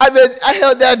 I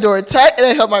held that door tight, and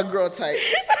I held my girl tight.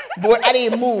 Boy, I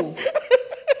didn't move.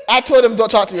 I told him, don't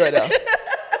talk to me right now.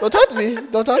 Don't talk to me.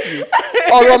 Don't talk to me.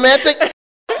 Oh, romantic?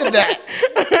 Look at that.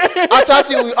 I'll talk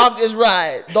to you off this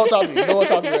ride. Don't talk to me. No one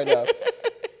talk to me right now.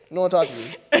 No one talk to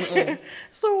me.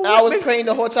 So I was praying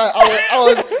the whole time.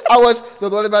 I was the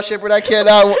Lord of my shepherd. I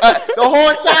cannot. The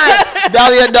whole time.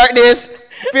 Valley of darkness.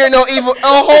 Fear no evil.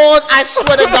 I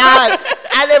swear to God.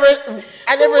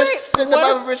 I never said the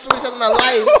Bible verse so many times in my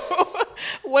life.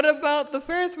 What about the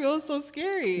Ferris wheel? It's so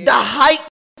scary. The height.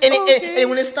 And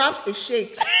when it stops, it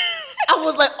shakes. I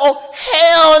was like, oh,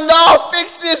 hell no.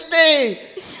 Fix this thing.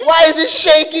 Why is it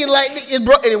shaking like it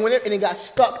broke? And it got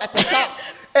stuck at the top.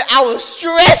 And I was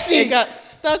stressing. It got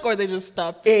stuck or they just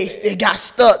stopped? It got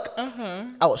stuck. Uh-huh.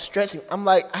 I was stressing. I'm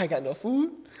like, I ain't got no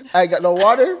food. I ain't got no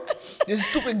water. This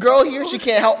stupid girl here, she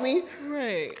can't help me.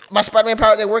 Right. My Spider-Man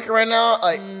powers ain't working right now.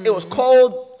 It was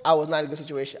cold. I was not in a good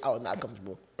situation. I was not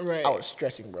comfortable. Right. I was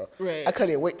stressing, bro. Right. I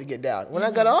couldn't wait to get down. When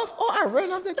I got off, I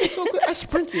ran off that thing so quick. I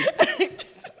sprinted.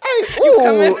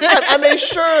 I made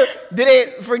sure they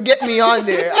didn't forget me on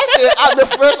there. I said, I'm the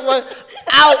first one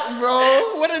out,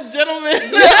 bro. What a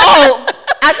gentleman. Yeah,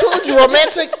 I told you,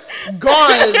 romantic,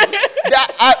 gone.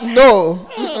 No.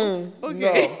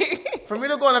 Okay. No. For me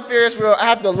to go on a Ferris wheel, I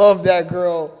have to love that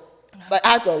girl. Like,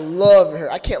 I have to love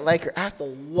her. I can't like her. I have to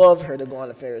love her to go on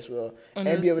a Ferris wheel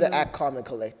and be able to act calm and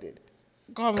collected.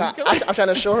 I'm trying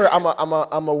to show her I'm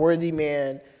a worthy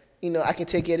man. You know, I can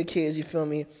take care of the kids, you feel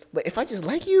me? But if I just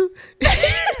like you,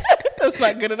 that's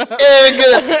not good enough. I'm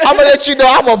going to let you know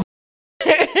I'm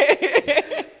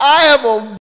I am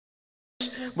a.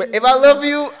 But if I love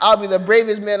you, I'll be the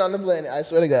bravest man on the planet. I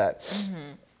swear to God.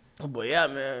 But yeah,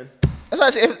 man. That's why I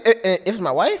say if it's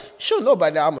my wife, she'll know by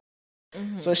now I'm a.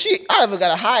 So I haven't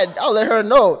gotta hide. I'll let her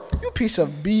know. You piece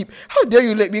of beep. How dare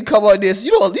you let me come on this?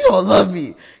 You don't love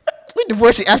me. We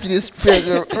divorcing after this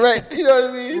figure, right? You know what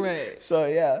I mean? Right. So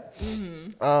yeah.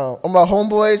 On my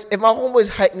homeboys, if my homeboys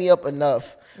hype me up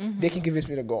enough, they can convince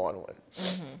me to go on one.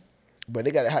 But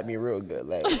they gotta hype me real good.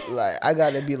 Like I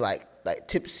gotta be like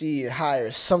tipsy and high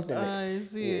or something. I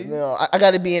see. You know, I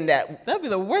gotta be in that. That'd be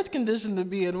the worst condition to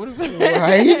be in. What if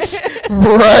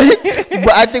Right?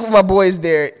 But I think with my boys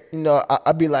there, you know,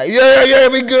 I'll be like, yeah,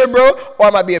 we good, bro. Or I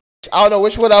might be a bitch. I don't know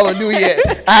which one I will do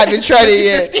yet. I haven't tried it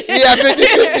yet. Yeah,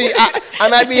 50-50. I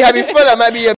might be having fun. I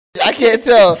might be a bitch. I can't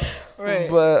tell. Right.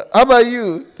 But how about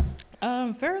you?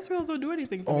 Ferris wheels don't do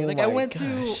anything to me. Like I went to,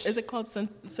 is it called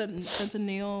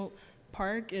Centennial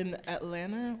Park in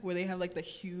Atlanta, where they have like the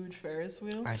huge Ferris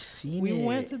wheel? I've seen it. We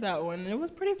went to that one, and it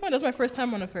was pretty fun. That's my first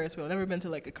time on a Ferris wheel. I've never been to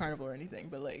like a carnival or anything,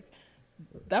 but like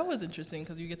that was interesting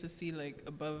because you get to see like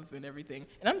above and everything.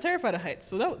 And I'm terrified of heights,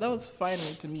 so that was fine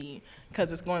to me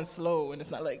because it's going slow and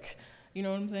it's not like, you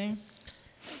know what I'm saying?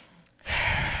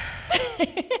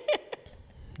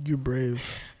 You're brave.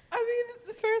 I mean,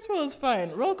 the Ferris wheel is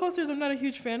fine. Roller coasters, I'm not a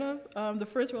huge fan of. The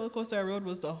first roller coaster I rode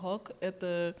was the Hulk at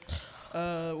the,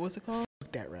 what's it called?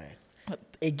 That right.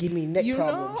 It gave me neck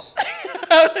problems.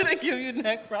 How did it give you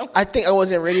neck problems? I think I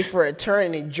wasn't ready for a turn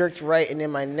and it jerked right, and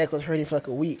then my neck was hurting for like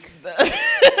a week.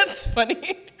 That's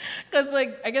funny. Because,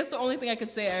 like, I guess the only thing I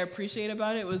could say I appreciate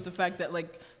about it was the fact that,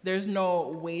 like, there's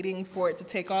no waiting for it to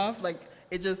take off. Like,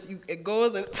 it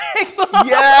goes and it takes off.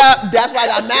 Yeah, that's why I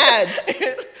got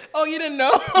mad. Oh, you didn't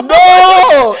know?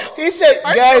 No! He said,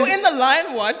 Aren't guys, you in the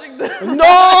line watching the... No,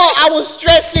 I was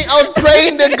stressing. I was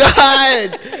praying to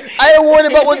God. I ain't worried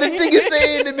about what the thing is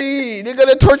saying to me. They're going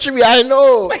to torture me. I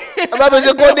know. My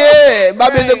business go there. My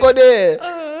business go there.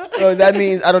 So that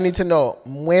means I don't need to know.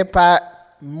 Mwepa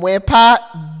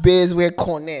bezwe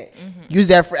kone. Use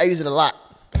that phrase. I use it a lot.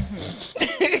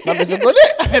 My business go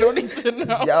there. I don't need to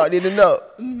know. Y'all need to know.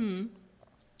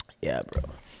 Yeah, bro.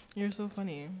 You're so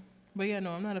funny. But yeah,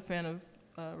 no, I'm not a fan of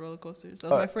roller coasters.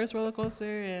 That was my first roller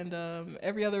coaster, and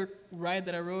every other ride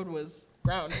that I rode was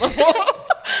ground level.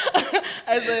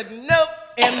 I said nope.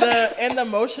 And the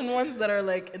motion ones that are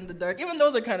like in the dark, even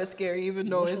those are kind of scary. Even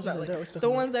though it's not like the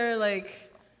ones that are like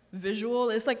visual.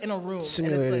 It's like in a room. Simulators.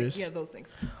 And it's like, yeah, those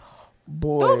things.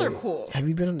 Boy, those are cool. Have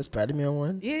you been on the Spider-Man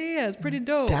one? Yeah, it's pretty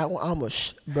dope. That one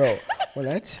almost, bro. When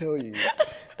I tell you,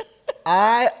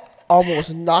 I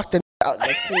almost knocked the out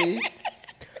next to me.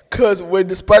 Cause when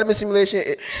the Spider-Man simulation,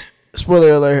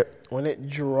 spoiler alert, when it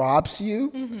drops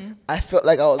you, I felt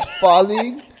like I was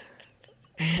falling.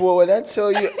 Boy, when I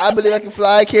tell you, I believe I can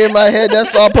fly. I came in my head.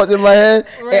 That's all popped in my head,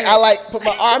 and I like put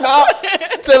my arm out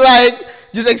to like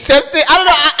just accept it. I don't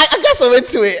know. I got so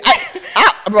into it.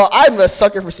 Bro, I'm a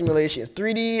sucker for simulations.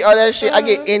 3D, all that shit. I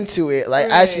get into it.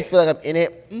 Like I actually feel like I'm in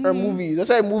it. Or movies. That's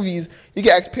why movies you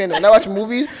get expanded. When I watch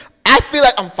movies, I feel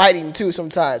like I'm fighting too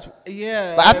sometimes.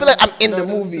 Yeah. Like I feel like I'm in the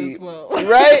movie. Well.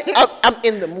 Right? I'm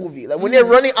in the movie. Like when they're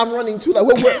running, I'm running too. Like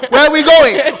where are we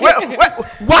going? Where,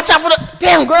 watch out for the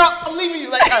damn girl. I'm leaving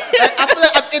you. Like I feel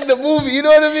like I'm in the movie. You know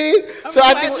what I mean? I'm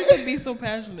glad you can be so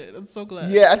passionate. I'm so glad.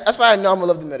 Yeah, that's why I know I'm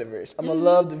gonna love the metaverse. I'm gonna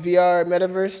love the VR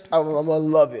metaverse. I'm gonna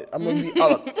love it. I'm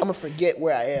gonna forget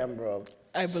where I am, bro.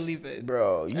 I believe it.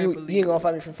 Bro, you ain't gonna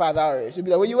find me for 5 hours. You'll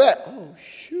be like, where you at? Oh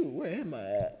shoot, where am I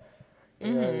at?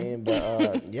 You know what I mean?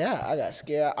 But yeah, I got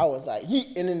scared. I was like,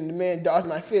 yeet, and then the man dodged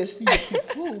my fist. He was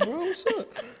like, whoa, bro, what's up?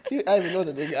 I didn't even know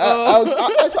that nigga.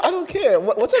 I don't care.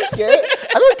 What's up, scared?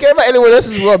 I don't care about anyone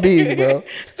else's well-being, bro.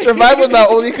 Survival is my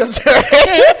only concern.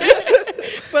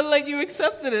 But like you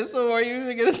accepted it, so are you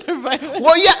even gonna survive it?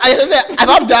 Well, yeah, I said if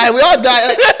I'm dying, we all die.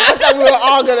 Like, I thought we were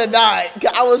all gonna die.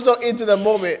 I was so into the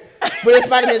moment. But if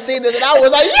Spider-Man saying this, and I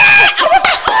was like, yeah! I was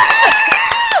like, ah!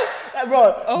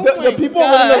 Bro, the people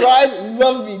on the ride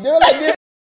love me. They were like this.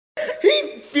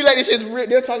 He feel like this shit's real.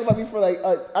 They were talking about me for like.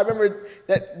 I remember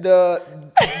that the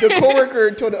coworker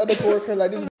told the other coworker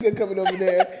like, this nigga coming over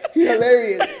there. He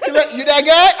hilarious. He's like, you that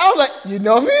guy? I was like, you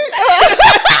know me?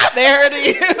 They heard of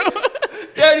you.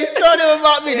 They already told him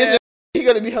about me. This he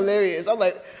gonna be hilarious. I'm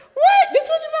like, what? They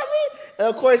told you about me? And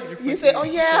of course he said, oh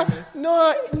yeah,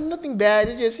 no, nothing bad.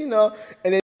 It's just and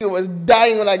then. It was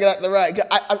dying when I got out the ride.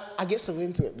 I get so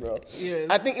into it, bro. Yes.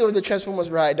 I think it was the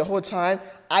Transformers ride. The whole time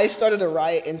I started a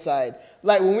riot inside.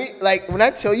 Like when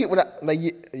I tell you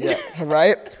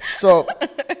right. So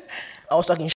I was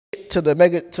talking shit to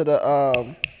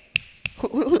the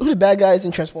who the bad guys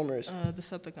in Transformers?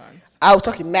 Decepticons. I was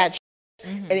talking mad shit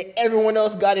and then everyone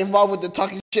else got involved with the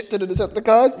talking shit to the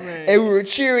Decepticons, and we were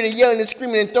cheering and yelling and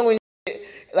screaming and throwing shit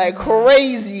like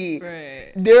crazy.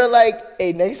 Right. They're like,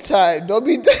 hey, next time, don't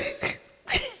be.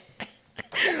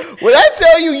 When I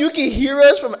tell you, you can hear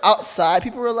us from outside.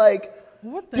 People were like,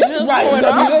 what the this hell's ride going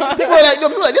gonna be on? lit. People were like, no,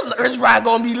 people were like, this ride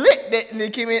gonna be lit. And they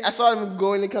came in. I saw them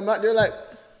going and come out. They're like,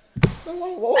 why are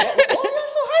you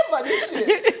so hype about this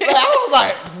shit? Like, I was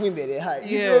like, we made it hype.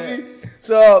 You feel me?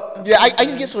 So yeah, I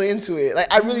just get so into it.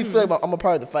 Like I really feel like I'm a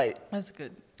part of the fight. That's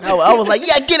good. I was like,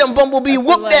 yeah, get him, Bumblebee,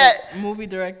 whoop like that. Movie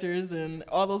directors and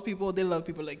all those people, they love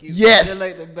people like you. Yes. They're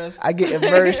like the best. I get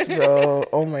immersed, bro.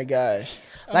 Oh my gosh.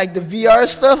 Like the VR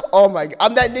stuff, oh my god.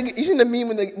 I'm that nigga. You seen the meme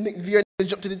when the VR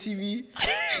jump to the TV?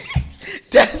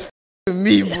 That's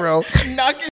me, bro.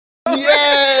 Knocking.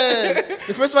 Yeah.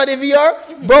 The first time I did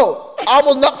VR, bro, I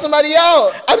almost knocked somebody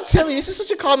out. I'm telling you, this is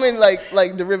such a common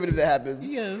like derivative that happens.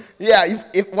 Yes. Yeah,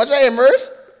 if once I immerse,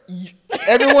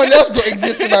 everyone else don't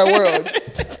exist in my world.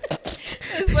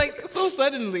 It's like so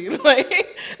suddenly, like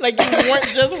you weren't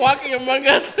just walking among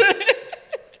us.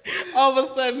 All of a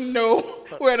sudden, no,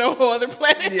 we're on a whole other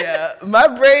planet. Yeah, my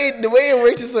brain, the way it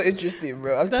works is so interesting,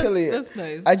 bro. I'm telling you, that's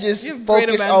nice. I just You have great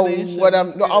focus on imagination. what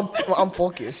That's I'm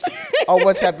focused on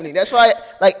what's happening. That's why,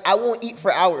 like, I won't eat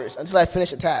for hours until I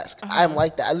finish a task. I'm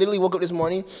like that. I literally woke up this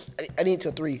morning. I didn't eat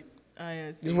till 3.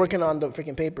 I see. Just working on the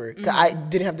freaking paper. 'Cause I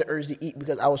didn't have the urge to eat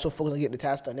because I was so focused on getting the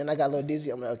task done. Then I got a little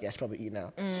dizzy. I'm like, okay, I should probably eat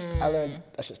now. I learned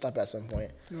I should stop at some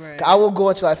point. Right. 'Cause I will go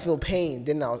until I feel pain.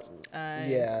 Then I'll. I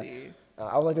see.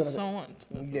 I was like doing. So what?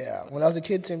 That's Yeah, when I was a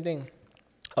kid, same thing.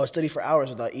 I would study for hours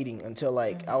without eating until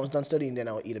like I was done studying. Then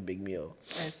I would eat a big meal.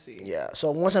 I see. Yeah. So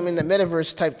once I'm in the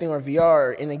metaverse type thing or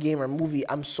VR in a game or movie,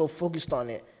 I'm so focused on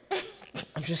it.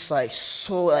 I'm just like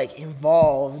so like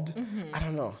involved. I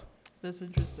don't know. That's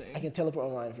interesting. I can teleport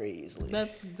online very easily.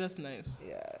 That's nice.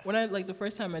 Yeah. When I the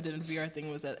first time I did a VR thing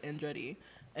was at Andretti,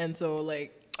 and so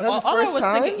like Oh, that was the all I first was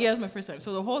time? thinking, yeah, it was my first time.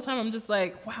 So the whole time I'm just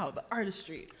like, wow, the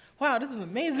artistry. Wow, this is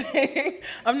amazing.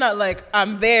 I'm not like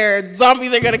I'm there.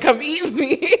 Zombies are gonna come eat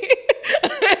me.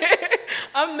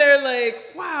 I'm there like,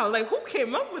 wow, like who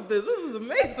came up with this? This is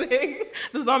amazing.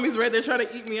 The zombies right there trying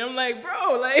to eat me. I'm like,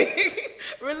 bro, like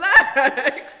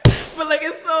relax. But like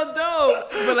it's so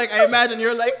dope. But like I imagine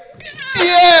you're like,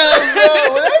 Yeah,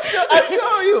 bro. When I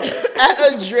tell you, at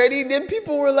Andretti, then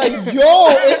people were like, yo,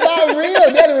 it's not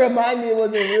real. They had to remind me it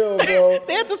wasn't real, bro.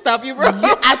 they had to stop you, bro.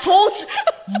 Yeah, I told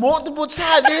you multiple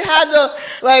times. They had to,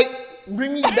 like,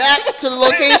 bring me back to the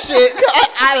location. 'Cause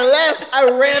I left. I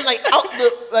ran, like, out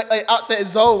the out that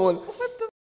zone. What the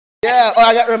Yeah, or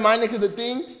I got reminded because the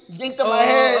thing yanked up my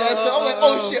head. And so I'm like,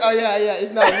 oh, shit. Oh, yeah,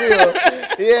 it's not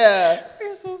real. Yeah.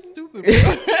 You're so stupid,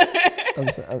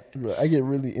 bro. Bro, I get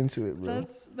really into it, bro.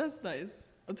 That's nice.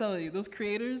 I'm telling you, those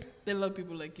creators, they love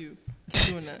people like you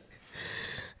doing that.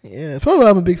 Yeah, it's probably why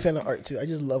I'm a big fan of art, too. I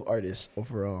just love artists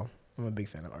overall. I'm a big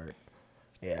fan of art.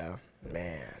 Yeah,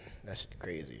 man, that's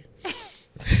crazy.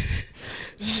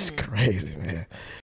 It's crazy, man.